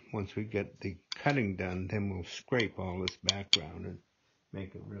finish. Once we get the cutting done, then we'll scrape all this background and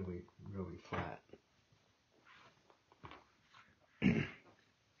make it really flat.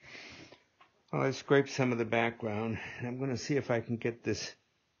 Well, I scraped some of the background, and I'm going to see if I can get this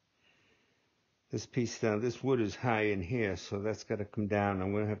piece down. This wood is high in here, so that's got to come down.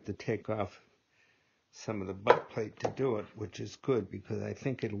 I'm going to have to take off some of the butt plate to do it, which is good because I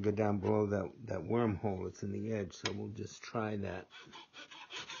think it'll go down below that wormhole that's in the edge, so we'll just try that.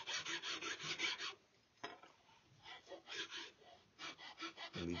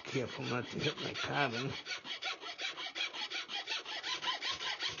 Be careful not to hit my carving.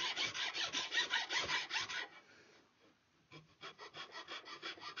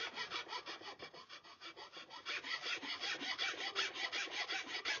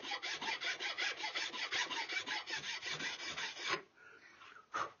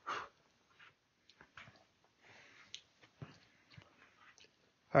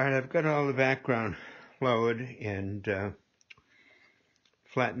 Alright, I've got all the background lowered and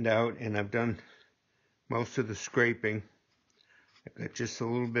flattened out, and I've done most of the scraping. I've got just a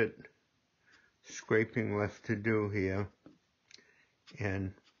little bit scraping left to do here.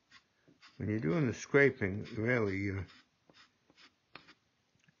 And when you're doing the scraping, really you're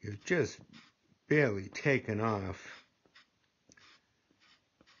just barely taking off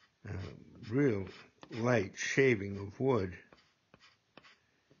real light shaving of wood.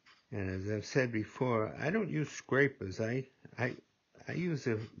 And as I've said before, I don't use scrapers. I use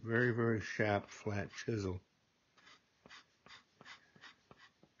a very, very sharp, flat chisel.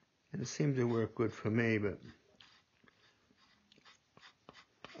 And it seems to work good for me, but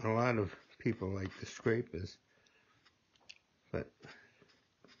a lot of people like the scrapers. But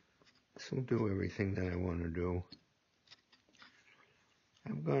this will do everything that I want to do.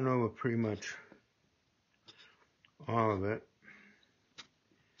 I've gone over pretty much all of it.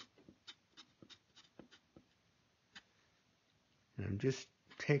 And I'm just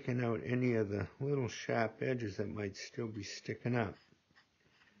taking out any of the little sharp edges that might still be sticking up.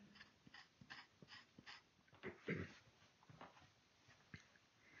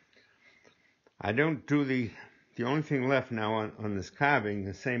 I don't do the only thing left now on this carving,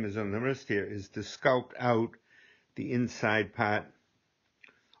 the same as on the wrist here, is to sculpt out the inside part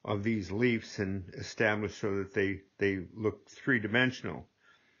of these leaves and establish so that they look three-dimensional.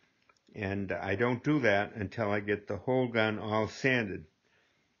 And I don't do that until I get the whole gun all sanded.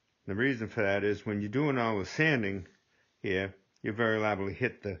 The reason for that is when you're doing all the sanding here, you're very liable to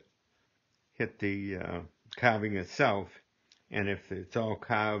hit the carving itself. And if it's all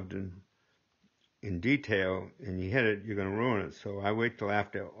carved in detail and you hit it, you're going to ruin it. So I wait till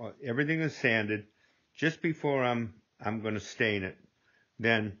after everything is sanded, just before I'm going to stain it.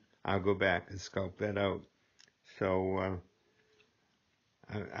 Then I'll go back and sculpt that out. So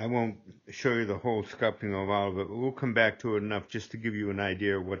I won't show you the whole sculpting of all of it, but we'll come back to it enough just to give you an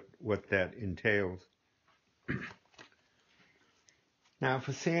idea of what that entails. Now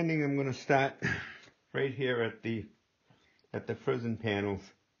for sanding, I'm going to start right here at the frizzen panels.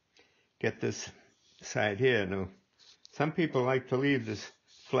 Get this side here. Now, some people like to leave this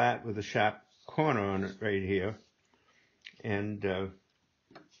flat with a sharp corner on it right here, and there'd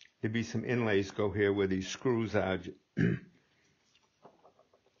be some inlays go here where these screws are,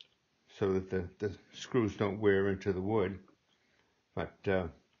 so that the screws don't wear into the wood. But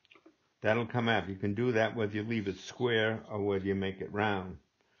that'll come out. You can do that whether you leave it square or whether you make it round.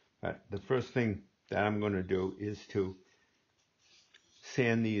 But the first thing that I'm going to do is to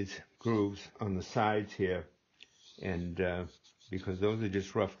sand these grooves on the sides here, and because those are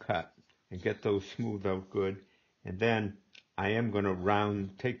just rough cut, and get those smoothed out good. And then I am going to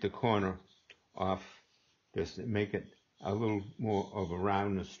take the corner off this and make it a little more of a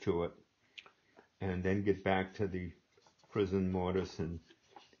roundness to it, and then get back to the frizzen mortise and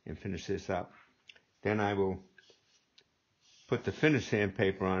finish this up. Then I will put the finish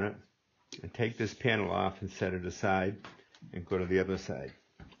sandpaper on it and take this panel off and set it aside and go to the other side.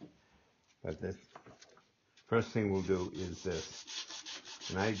 But the first thing we'll do is this.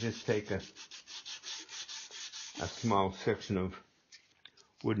 And I just take a small section of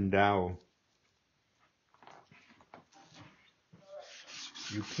wooden dowel.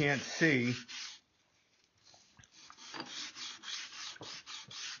 You can't see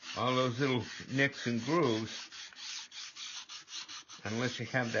all those little nicks and grooves unless you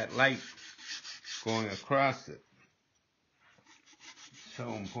have that light going across it. It's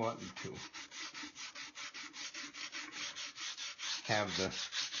so important to have the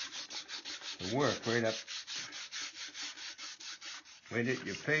work right at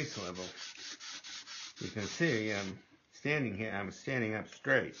your face level. You can see I'm standing here, I'm standing up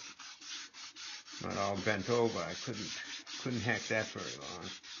straight, not all bent over. I couldn't hack that very long.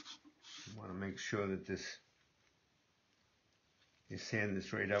 I want to make sure that you sand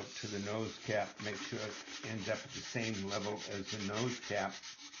this right out to the nose cap, make sure it ends up at the same level as the nose cap.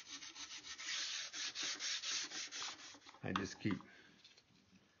 I just keep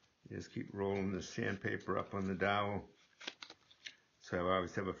rolling the sandpaper up on the dowel, so I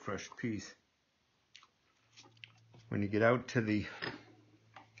always have a fresh piece. When you get out to the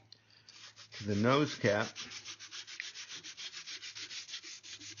nose cap,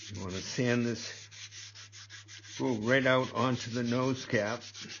 You want to sand this, go right out onto the nose cap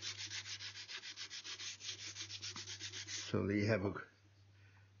so that you have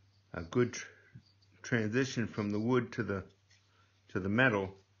a good transition from the wood to the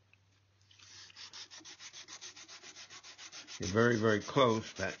metal. You're very, very close,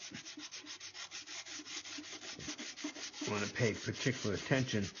 but you want to pay particular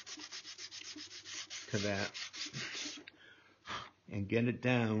attention to that and get it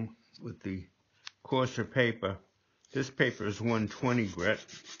down with the coarser paper. This paper is 120 grit,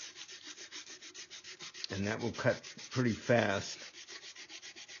 and that will cut pretty fast.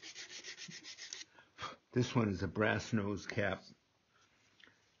 This one is a brass nose cap.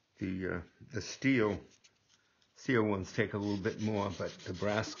 The steel ones take a little bit more, but the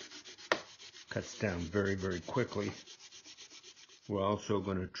brass cuts down very, very quickly. We're also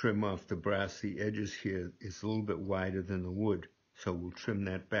going to trim off the brass. The edges here is a little bit wider than the wood, so we'll trim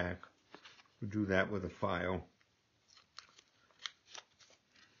that back. We'll do that with a file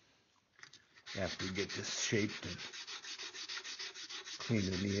after we get this shaped and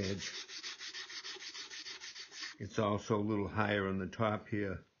cleaning the edge. It's also a little higher on the top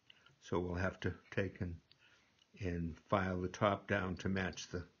here, so we'll have to take and file the top down to match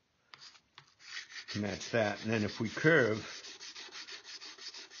that. And then if we curve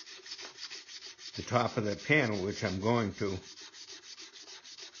the top of the panel, which I'm going to, of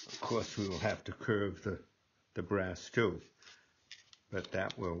course we will have to curve the brass too, but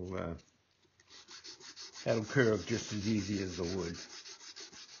that'll curve just as easy as the wood.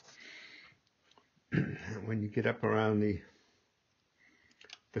 When you get up around the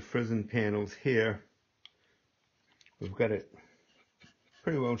frizzen panels here, we've got it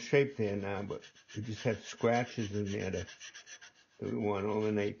pretty well shaped there now, but we just have scratches in there that we want to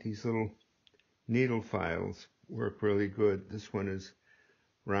eliminate. These little needle files work really good. This one is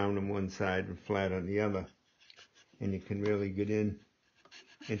round on one side and flat on the other, and you can really get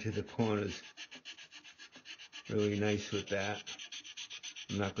into the corners really nice with that.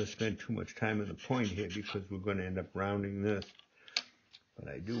 I'm not going to spend too much time on the point here because we're going to end up rounding this, but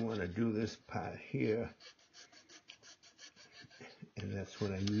I do want to do this part here, and that's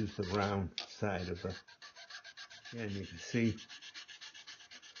when I use the round side of the, and you can see,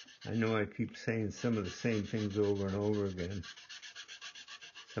 I know I keep saying some of the same things over and over again.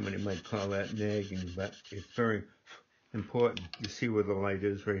 Somebody might call that nagging, but it's very important. You see where the light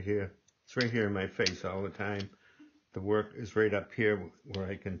is right here? It's right here in my face all the time. The work is right up here where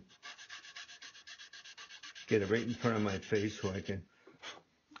I can get it right in front of my face so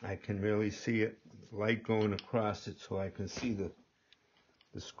I can really see it. Light going across it so I can see the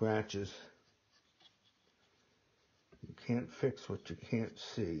scratches. You can't fix what you can't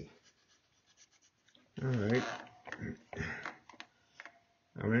see. Alright.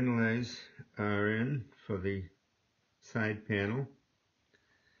 Our inlays are in for the side panel,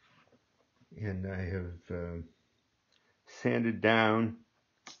 and I have sanded down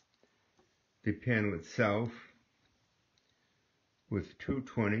the panel itself with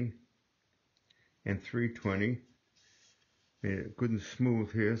 220 and 320. Made it good and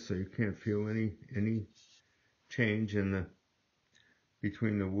smooth here, so you can't feel any change in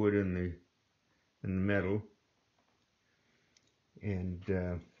between the wood and the metal. And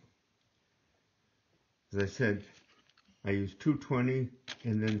as I said, I use 220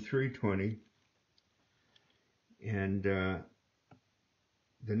 and then 320. And the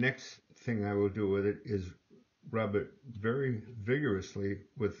next thing I will do with it is rub it very vigorously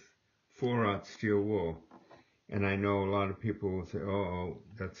with 4/0 steel wool. And I know a lot of people will say, oh,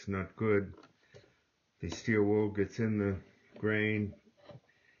 that's not good. The steel wool gets in the grain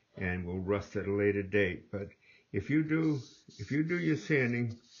and will rust at a later date. But if you do your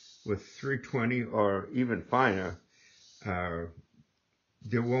sanding with 320 or even finer,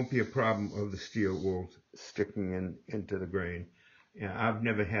 there won't be a problem of the steel wool sticking into the grain. Yeah, I've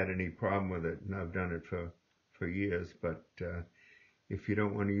never had any problem with it, and I've done it for years. But if you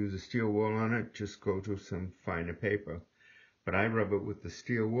don't want to use a steel wool on it, just go to some finer paper. But I rub it with the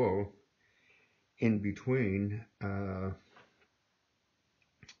steel wool in between when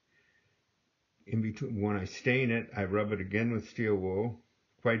I stain it. I rub it again with steel wool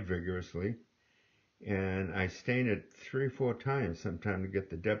quite vigorously, and I stain it 3 or 4 times sometimes to get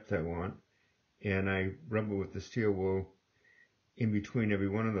the depth I want, and I rub it with the steel wool in between every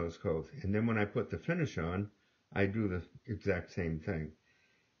one of those coats. And then when I put the finish on, I do the exact same thing,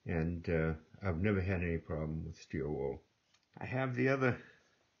 and I've never had any problem with steel wool. I have the other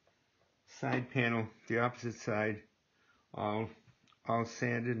side panel, the opposite side, all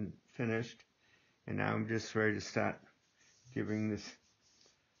sanded and finished, and now I'm just ready to start giving this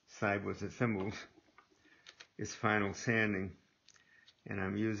side with the thimbles is final sanding, and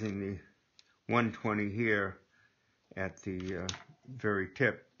I'm using the 120 here at the very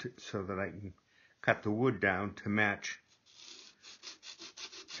tip so that I can cut the wood down to match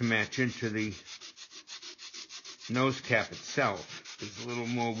into the nose cap itself. There's a little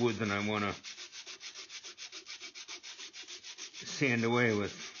more wood than I want to sand away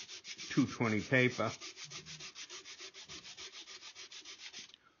with 220 paper.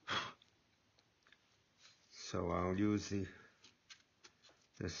 So I'll use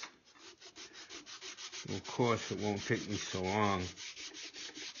this little course. It won't take me so long.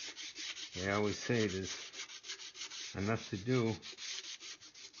 I always say there's enough to do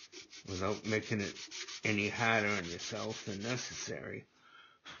without making it any harder on yourself than necessary.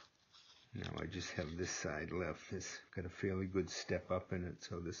 Now I just have this side left. It's got a fairly good step up in it,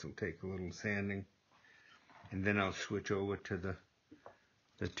 so this will take a little sanding. And then I'll switch over to the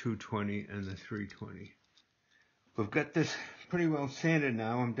 220 and the 320. We've got this pretty well sanded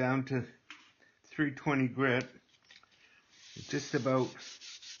now. I'm down to 320 grit. It's just about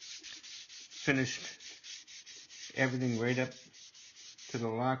finished everything right up to the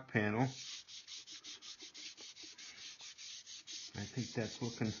lock panel. I think that's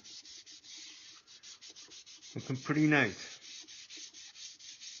looking pretty nice.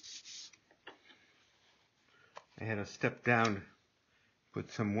 I had to step down, put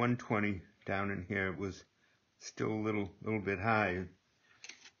some 120 down in here. It was still a little bit high.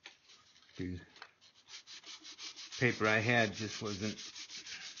 The paper I had just wasn't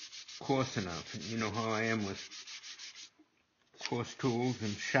coarse enough. And you know how I am with coarse tools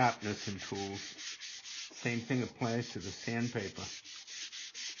and sharpness in tools. Same thing applies to the sandpaper.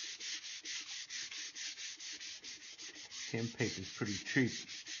 Sandpaper is pretty cheap.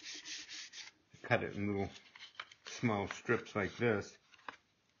 Cut it in little small strips like this.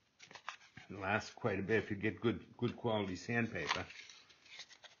 It lasts quite a bit if you get good quality sandpaper.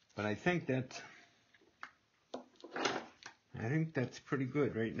 But I think that's pretty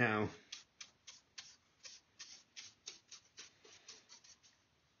good right now.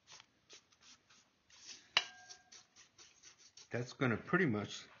 That's going to pretty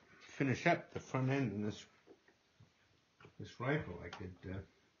much finish up the front end in this rifle. I could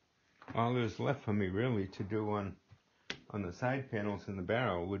all there's left for me really to do on the side panels and the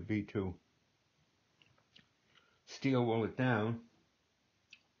barrel would be to steel wool it down,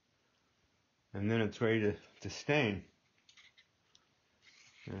 and then it's ready to stain.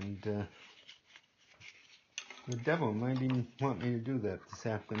 And the devil might even want me to do that this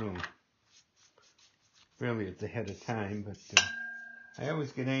afternoon. Really, it's ahead of time, but I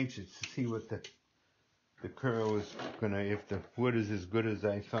always get anxious to see what the curl is if the wood is as good as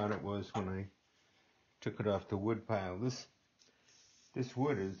I thought it was when I took it off the wood pile. This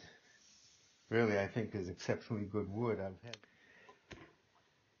wood is really, I think, is exceptionally good wood.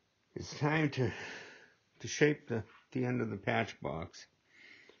 It's time to shape the end of the patch box.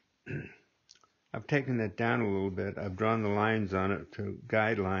 I've taken that down a little bit. I've drawn the lines on it to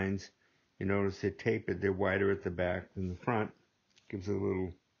guidelines. You notice they're tapered. They're wider at the back than the front. Gives it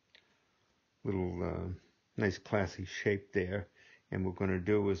a little nice classy shape there. And what we're going to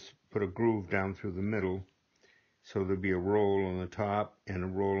do is put a groove down through the middle. So there'll be a roll on the top and a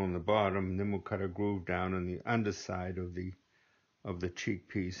roll on the bottom. And then we'll cut a groove down on the underside of the cheek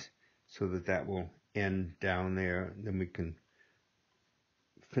piece so that will end down there. And then we can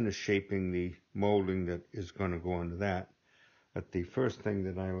finish shaping the molding that is going to go onto that. But the first thing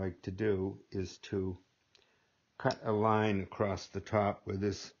that I like to do is to cut a line across the top where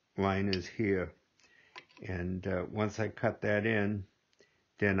this line is here. And once I cut that in,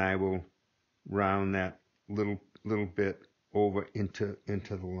 then I will round that little bit over into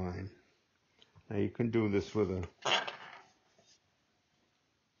the line. Now you can do this with a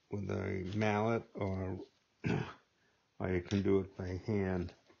mallet or you can do it by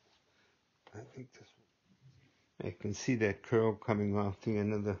hand. I think I can see that curl coming off the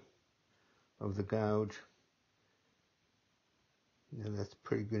end of the gouge. Yeah, that's a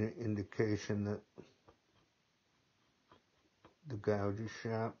pretty good indication that the gouge is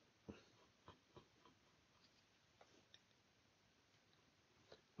sharp.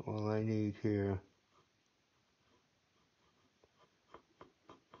 All I need here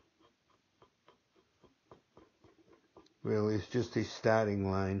really is just a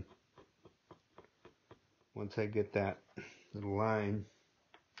starting line. Once I get that little line,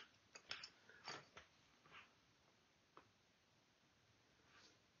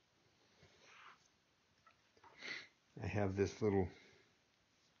 I have this little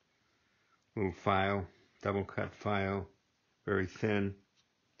file, double cut file, very thin,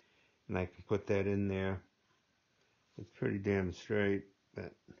 and I can put that in there. It's pretty damn straight,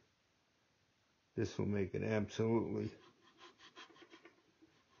 but this will make it absolutely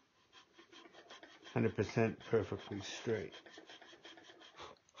 100% perfectly straight.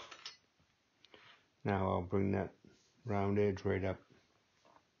 Now I'll bring that round edge right up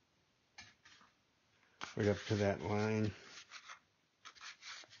to that line.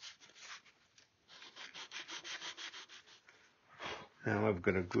 Now I've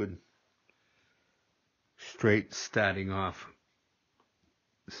got a good straight starting off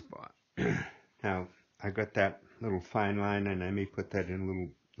spot. Now I got that little fine line, and I may put that in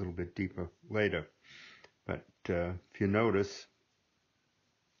a little bit deeper later. But if you notice,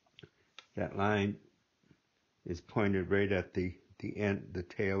 that line is pointed right at the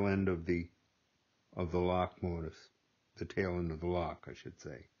tail end of the lock mortise, the tail end of the lock, I should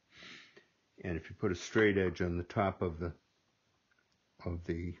say. And if you put a straight edge on the top of the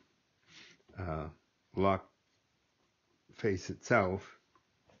lock face itself,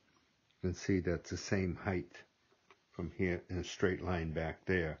 you can see that's the same height from here in a straight line back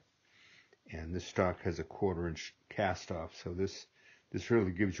there. And this stock has a 1/4 inch cast off, so this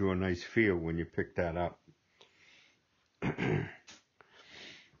really gives you a nice feel when you pick that up.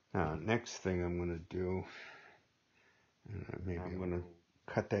 Now, next thing I'm going to do, maybe I'm going to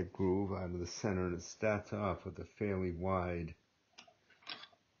cut that groove out of the center, and it starts off with a fairly wide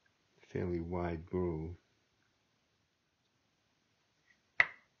groove.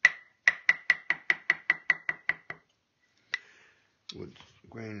 Wood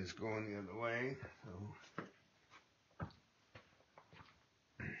grain is going the other way, so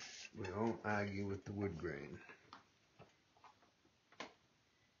we don't argue with the wood grain.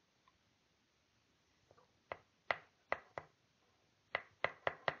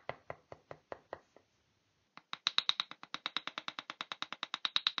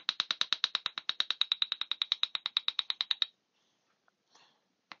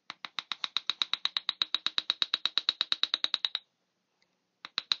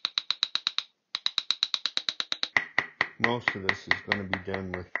 Most of this is going to be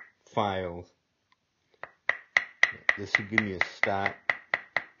done with files. This will give me a start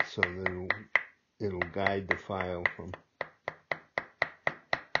so that it'll guide the file from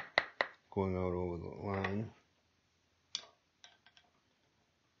going out over the line.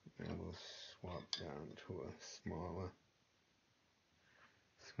 And we'll swap down to a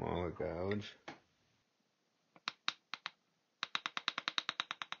smaller gouge.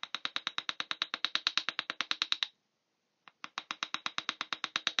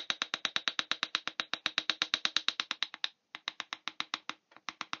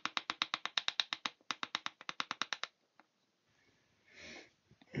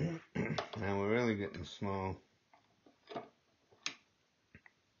 Now we're really getting small.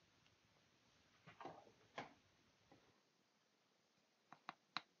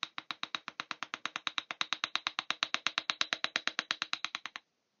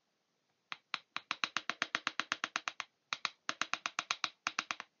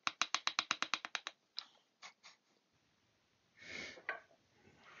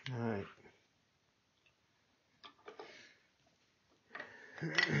 All right.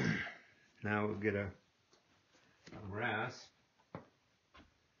 Now we'll get a rasp.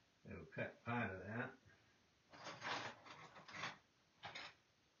 It'll cut part of that.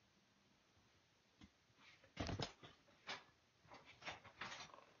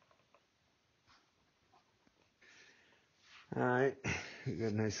 All right, we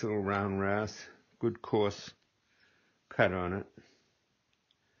got a nice little round rasp, good coarse cut on it.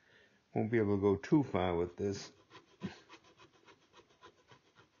 Won't be able to go too far with this.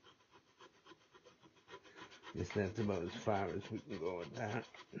 Guess that's about as far as we can go with that.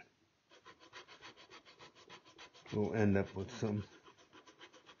 We'll end up with some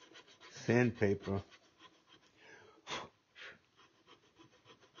sandpaper.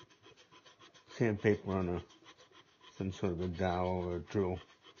 Sandpaper on some sort of a dowel or a drill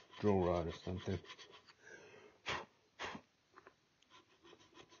rod or something.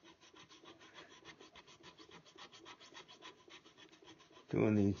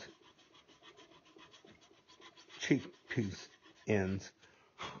 Doing these cheek piece ends.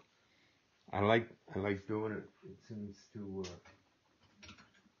 I like doing it. It seems to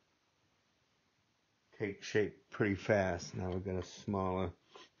take shape pretty fast. Now we've got a smaller.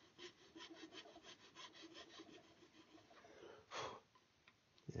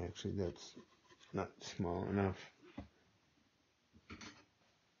 Actually, that's not small enough.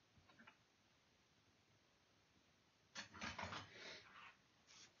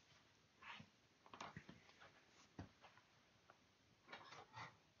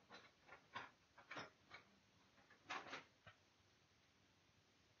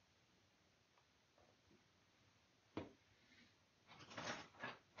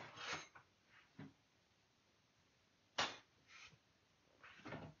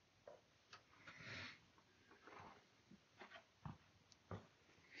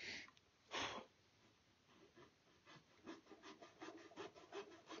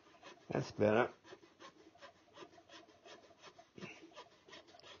 That's better.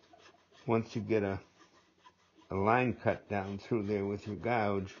 Once you get a line cut down through there with your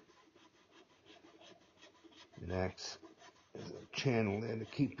gouge, it acts as a channel there to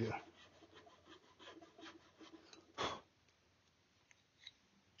keep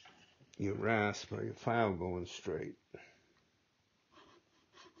your rasp or your file going straight.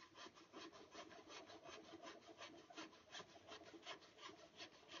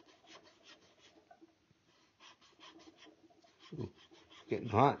 Ooh, getting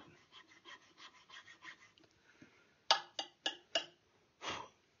hot.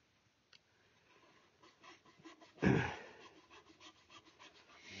 I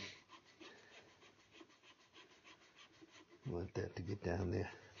want that to get down there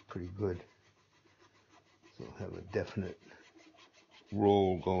pretty good. So I'll have a definite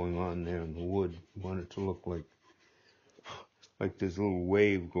roll going on there in the wood. You want it to look like there's a little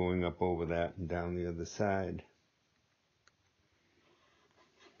wave going up over that and down the other side.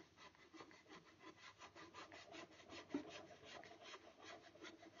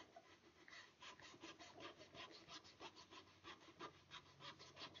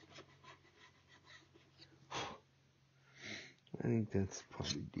 I think that's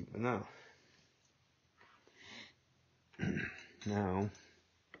probably deep enough. Now,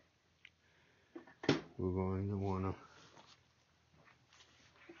 we're going to want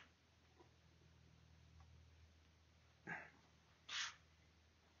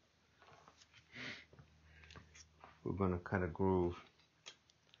to cut a groove,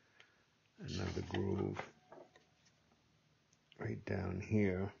 another groove right down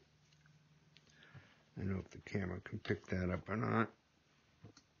here. I don't know if the camera can pick that up or not.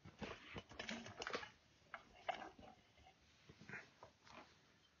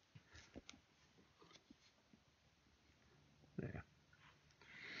 There.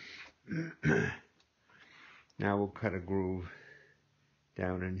 Now we'll cut a groove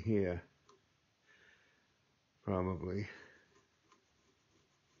down in here, probably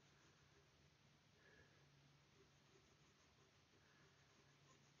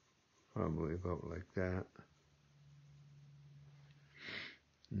about like that.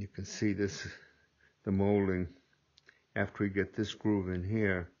 And you can see this, the molding, after we get this groove in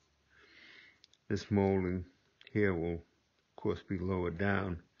here, this molding here will of course be lowered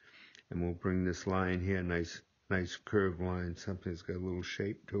down, and we'll bring this line here, nice curved line, something that's got a little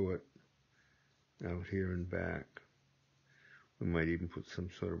shape to it, out here and back. We might even put some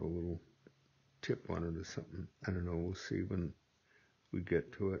sort of a little tip on it or something. I don't know, we'll see when we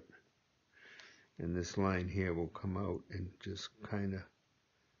get to it. And this line here will come out and just kind of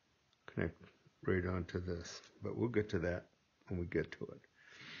connect right onto this. But we'll get to that when we get to it.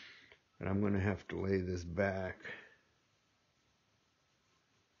 And I'm going to have to lay this back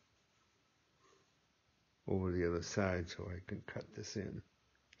over the other side so I can cut this in.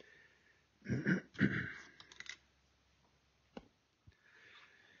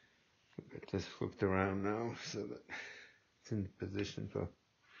 Get this flipped around now so that it's in position for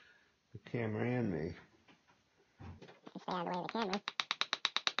the camera and me. Stay out of the way of the camera.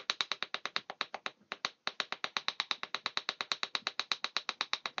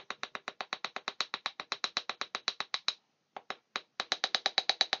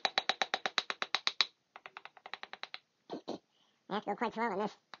 I have to go quite slow on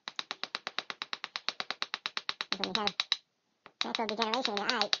this. When you have natural degeneration in your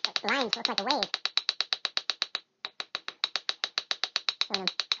eye, lines look like a wave. So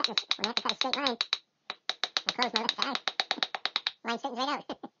when I have to cut a straight line, I close my left eye. Line straightens right out.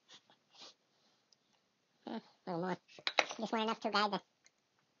 A little more. Just want enough to guide the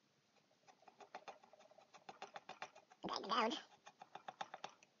gouge.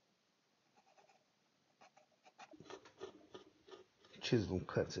 Chisel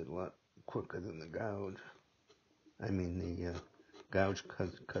cuts it a lot quicker than the gouge. I mean, the gouge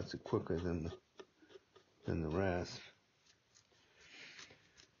cuts it quicker than the rasp.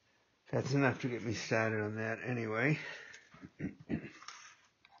 That's enough to get me started on that anyway.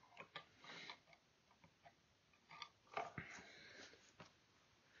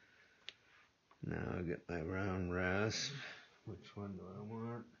 Now I get my round rasp. Which one do I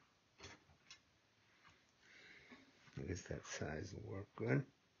want? I guess that size will work good.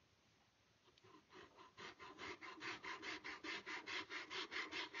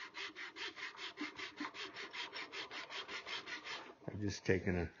 I've just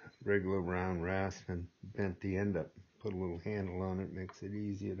taken a regular round rasp and bent the end up, put a little handle on it, makes it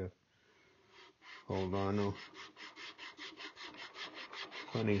easier to hold on to.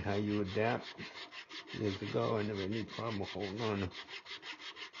 Funny how you adapt. Years ago, I never had any problem holding on to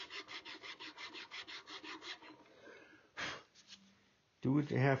do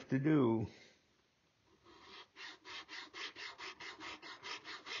what you have to do.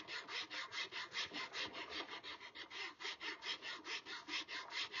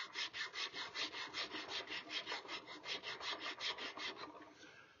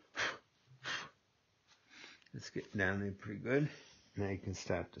 It's getting down there pretty good. Now you can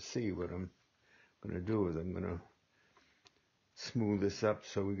start to see what I'm going to do is I'm going to smooth this up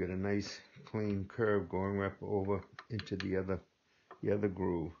so we get a nice clean curve going up over into the other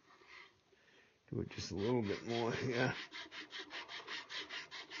groove. Do it just a little bit more here.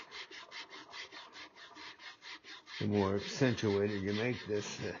 The more accentuated you make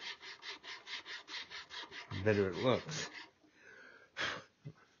this, the better it looks.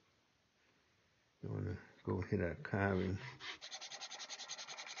 You want to go hit our carving.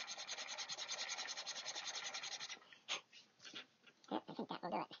 Yep, I think that will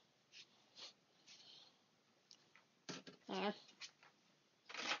do it. Yeah.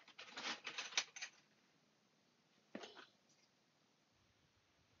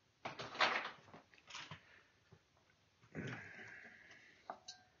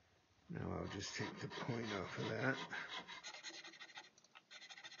 Now I'll just take the point off of that.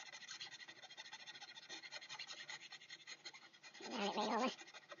 Round it right over.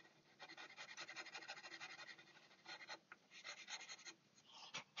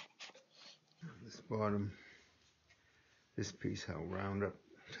 This bottom, this piece I'll round up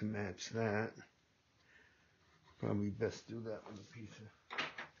to match that. Probably best do that with a piece of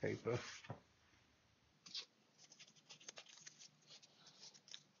paper.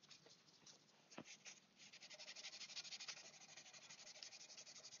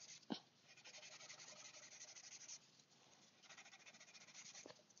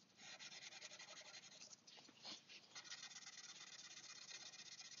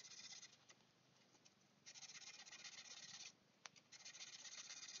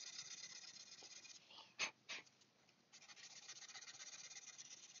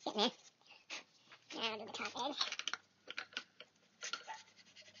 Getting there. Now I'll do the top edge.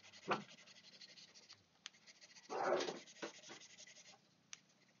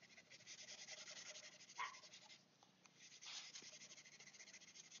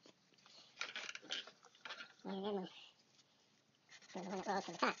 And then we'll do the one that rolls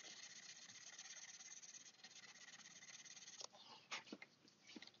to the top.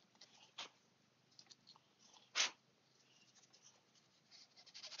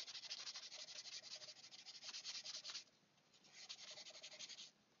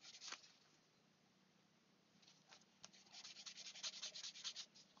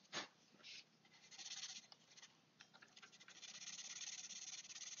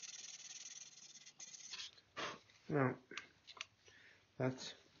 Now,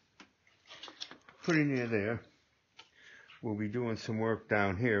 that's pretty near there. We'll be doing some work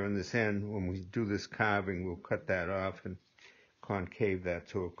down here in this end. When we do this carving, we'll cut that off and concave that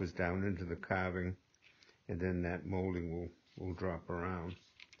so it goes down into the carving, and then that molding will drop around.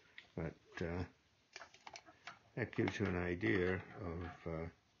 But that gives you an idea of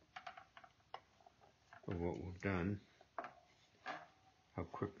what we've done, how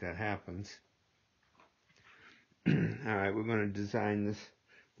quick that happens. All right, we're going to design this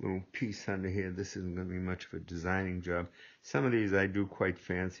little piece under here. This isn't going to be much of a designing job. Some of these I do quite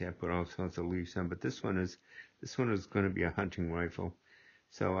fancy. I put all sorts of leaves on, but this one is going to be a hunting rifle.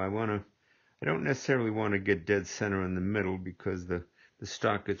 So I don't necessarily want to get dead center in the middle because the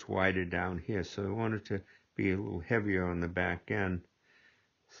stock gets wider down here. So I want it to be a little heavier on the back end.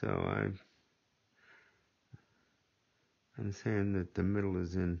 So I'm saying that the middle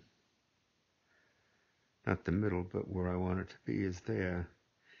is in. Not the middle, but where I want it to be is there.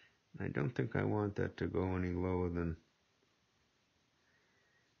 I don't think I want that to go any lower than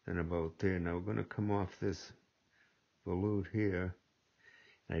about there. Now we're going to come off this volute here,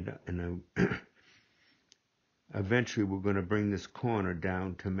 eventually we're going to bring this corner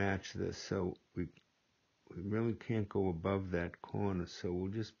down to match this. So we really can't go above that corner. So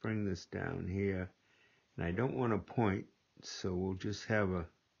we'll just bring this down here, and I don't want to point, so we'll just have a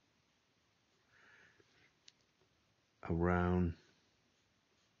round.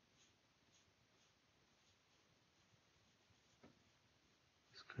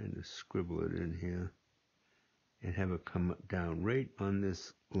 Just kind of scribble it in here and have it come down right on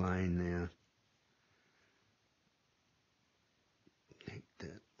this line there. Take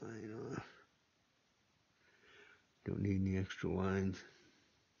that line off. Don't need any extra lines.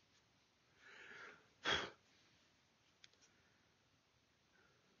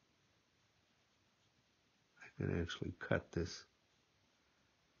 I can actually cut this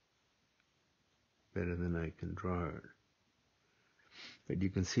better than I can draw it. But you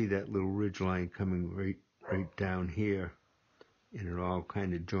can see that little ridge line coming right down here, and it all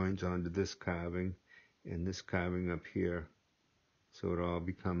kind of joins onto this carving and this carving up here, so it all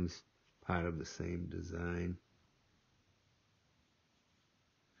becomes part of the same design.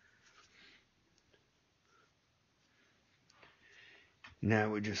 Now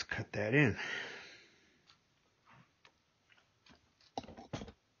we just cut that in.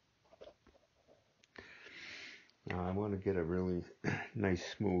 Now I want to get a really nice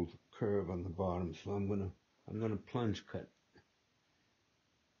smooth curve on the bottom, so I'm gonna plunge cut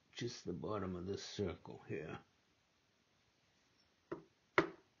just the bottom of this circle here.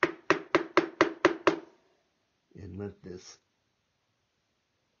 And let this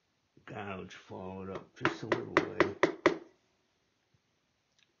gouge follow it up just a little way.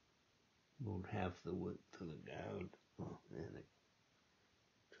 About half the width of the gouge. Oh man, I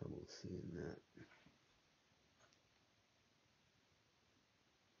have trouble seeing that.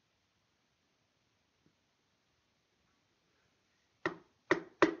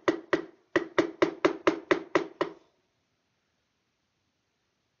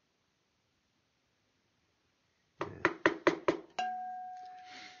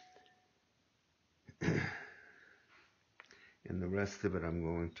 And the rest of it I'm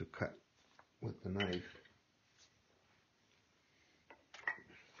going to cut with the knife.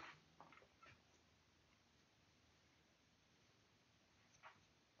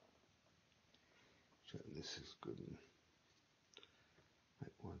 So this is good. I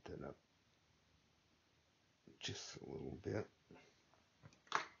want that up just a little bit.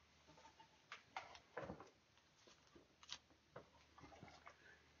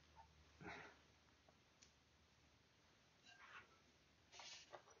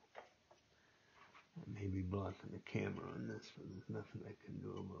 I may be blocking the camera on this, but there's nothing I can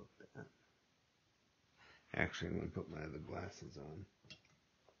do about that. Actually, I'm going to put my other glasses on.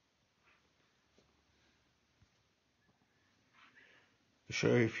 I'll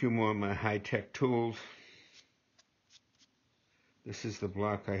show you a few more of my high-tech tools. This is the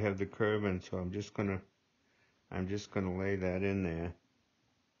block I have the curve in, so I'm just gonna lay that in there.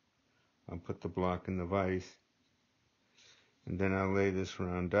 I'll put the block in the vise, and then I'll lay this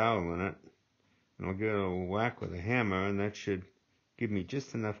round dowel in it, and I'll give it a little whack with a hammer, and that should give me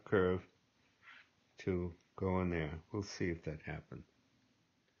just enough curve to go in there. We'll see if that happens.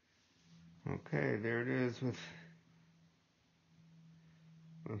 Okay, there it is with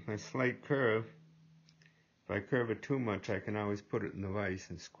my slight curve. If I curve it too much, I can always put it in the vise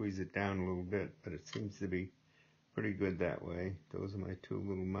and squeeze it down a little bit, but it seems to be pretty good that way. Those are my two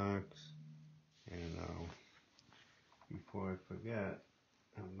little marks. And before I forget,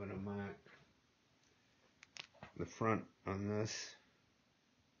 I'm going to mark the front on this,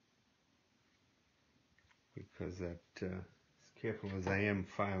 because that, as careful as I am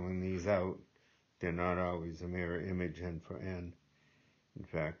filing these out, they're not always a mirror image end for end. In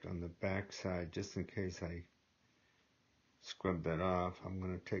fact, on the back side, just in case I scrub that off, I'm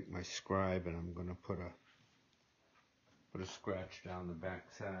going to take my scribe and I'm going to put a scratch down the back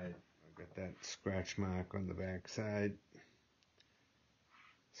side. I've got that scratch mark on the back side,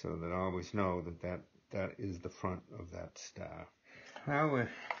 so that I always know that is the front of that star. Well,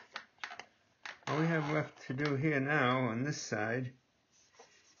 all we have left to do here now on this side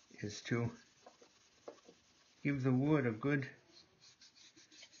is to give the wood a good,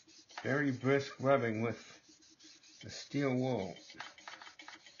 very brisk rubbing with the steel wool,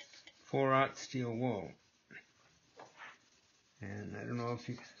 4/0 steel wool. And I don't know if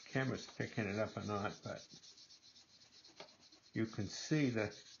the camera's picking it up or not, but you can see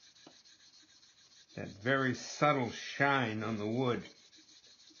that very subtle shine on the wood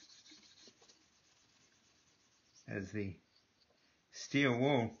as the steel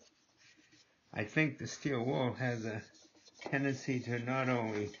wool. I think the steel wool has a tendency to not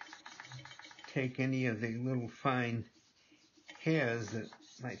only take any of the little fine hairs that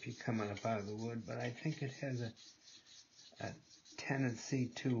might be coming up out of the wood, but I think it has a tendency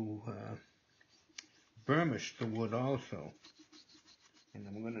to burnish the wood also. And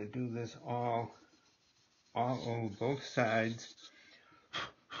I'm going to do this all over both sides.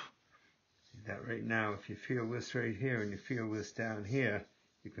 See that right now, if you feel this right here and you feel this down here,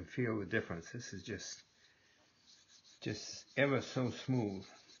 you can feel the difference. This is just ever so smooth.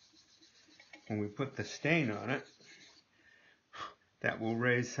 When we put the stain on it, that will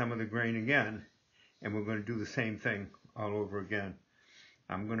raise some of the grain again, and we're going to do the same thing all over again.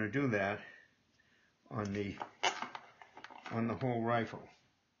 I'm going to do that on the whole rifle.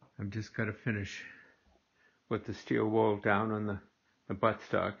 I've just got to finish with the steel wool down on the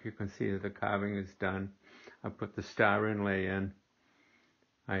buttstock. You can see that the carving is done. I put the star inlay in,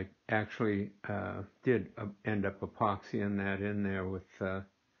 I actually did end up epoxying that in there with,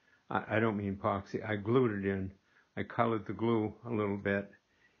 I don't mean epoxy, I glued it in. I colored the glue a little bit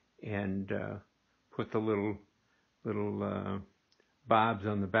and put the little bobs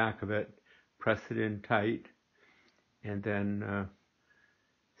on the back of it, pressed it in tight, and then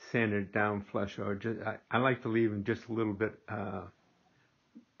sanded it down flush. Or just, I like to leave them just a little bit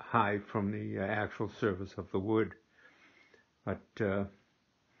high from the actual surface of the wood. But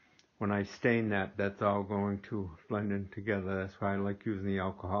when I stain that, that's all going to blend in together. That's why I like using the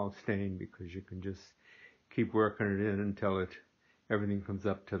alcohol stain, because you can just keep working it in until everything comes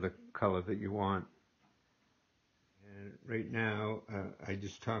up to the color that you want. And right now, I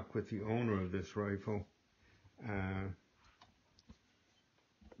just talked with the owner of this rifle.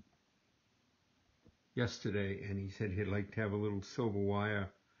 Yesterday, and he said he'd like to have a little silver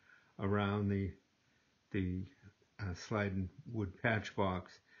wire around the sliding wood patch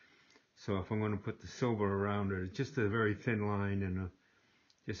box. So if I'm going to put the silver around it, it's just a very thin line and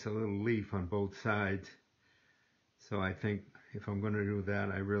just a little leaf on both sides. So I think if I'm going to do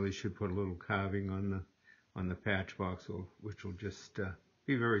that, I really should put a little carving on the patch box, which will just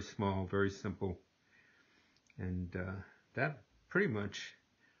be very small, very simple. And that pretty much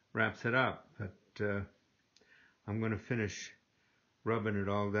wraps it up. But I'm going to finish rubbing it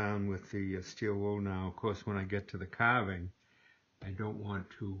all down with the steel wool now. Of course, when I get to the carving, I don't want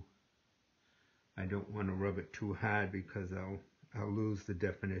to rub it too hard, because I'll lose the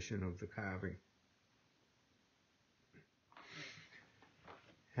definition of the carving.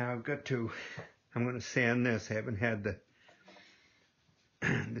 Now I'm going to sand this. I haven't had the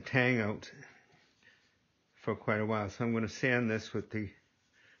tang out for quite a while, so I'm going to sand this with the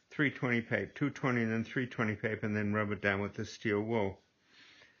 320 paper, 220 and then 320 paper, and then rub it down with the steel wool.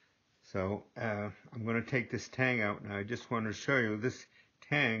 So I'm going to take this tang out now. I just want to show you this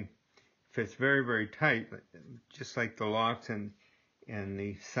tang fits very, very tight, just like the locks and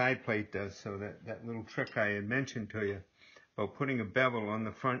the side plate does. So that little trick I had mentioned to you about putting a bevel on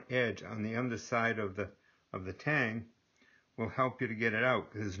the front edge on the underside of the tang will help you to get it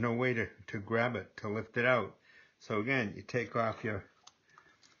out. There's no way to grab it, to lift it out. So again, you take off your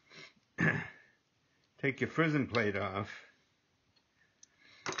frizzing plate off.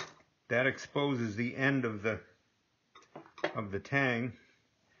 That exposes the end of the tang,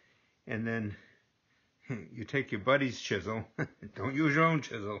 and then you take your buddy's chisel. Don't use your own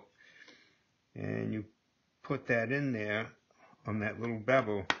chisel, and you put that in there on that little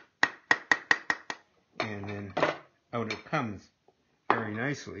bevel, and then out it comes very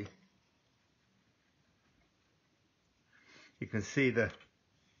nicely. You can see that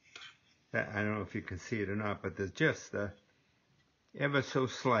I don't know if you can see it or not, but there's just the ever so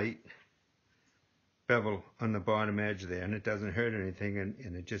slight bevel on the bottom edge there, and it doesn't hurt anything,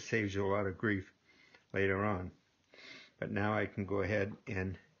 and it just saves you a lot of grief later on. But now I can go ahead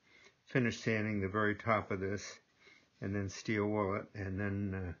and finish sanding the very top of this, and then steel wool it, and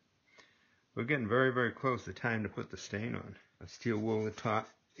then we're getting very, very close to time to put the stain on. I steel wool the top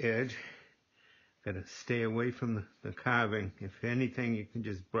edge. Got to stay away from the carving. If anything, you can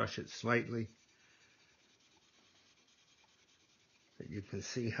just brush it slightly. But you can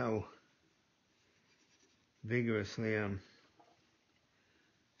see how vigorously I'm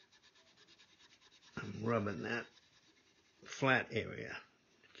rubbing that flat area,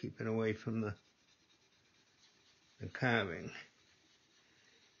 keeping away from the carving.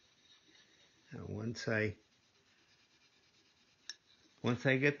 Now once I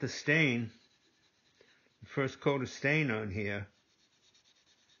get the stain, the first coat of stain on here,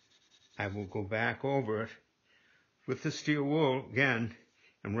 I will go back over it with the steel wool again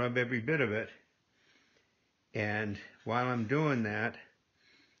and rub every bit of it. And while I'm doing that,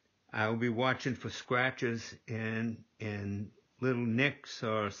 I'll be watching for scratches and little nicks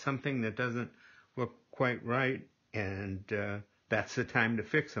or something that doesn't look quite right, and that's the time to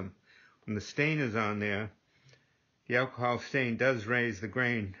fix them. When the stain is on there, the alcohol stain does raise the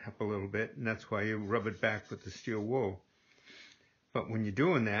grain up a little bit, and that's why you rub it back with the steel wool. But when you're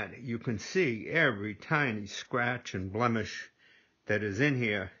doing that, you can see every tiny scratch and blemish that is in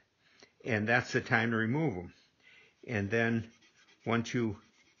here, and that's the time to remove them. And then once you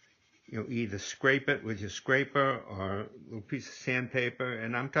either scrape it with your scraper or a little piece of sandpaper,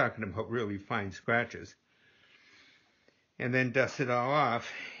 and I'm talking about really fine scratches, and then dust it all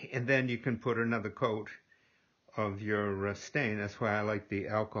off, and then you can put another coat of your stain. That's why I like the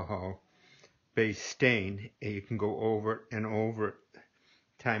alcohol-based stain. And you can go over it and over it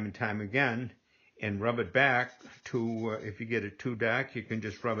time and time again and rub it back to, if you get it too dark, you can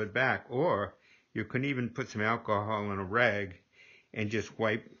just rub it back. Or you can even put some alcohol in a rag and just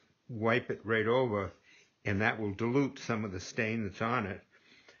wipe it right over, and that will dilute some of the stain that's on it.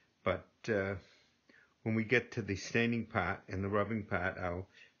 But when we get to the staining part and the rubbing part, I'll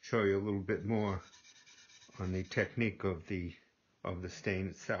show you a little bit more on the technique of the stain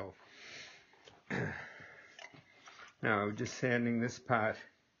itself. Now I'm just sanding this part,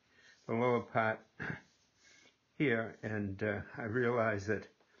 the lower part here, and I realize that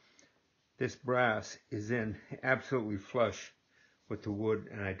this brass is in absolutely flush with the wood,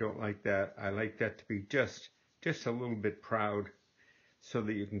 and I don't like that. I like that to be just a little bit proud so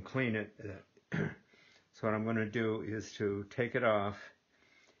that you can clean it. So what I'm going to do is to take it off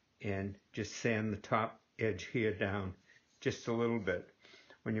and just sand the top edge here down just a little bit.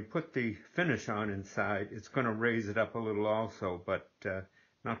 When you put the finish on inside, it's going to raise it up a little also, but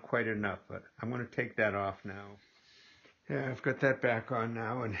not quite enough. But I'm going to take that off now. Yeah, I've got that back on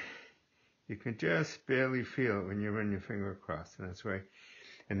now, and you can just barely feel it when you run your finger across, and that's right.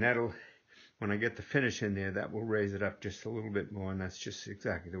 And that'll, when I get the finish in there, that will raise it up just a little bit more, and that's just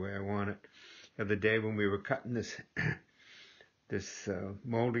exactly the way I want it. The other day when we were cutting this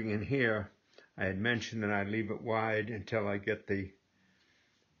molding in here, I had mentioned that I'd leave it wide until I get the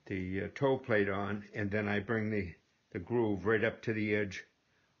toe plate on, and then I bring the groove right up to the edge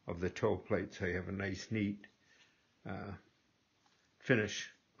of the toe plate, so you have a nice neat finish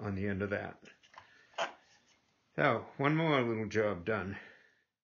on the end of that. So one more little job done.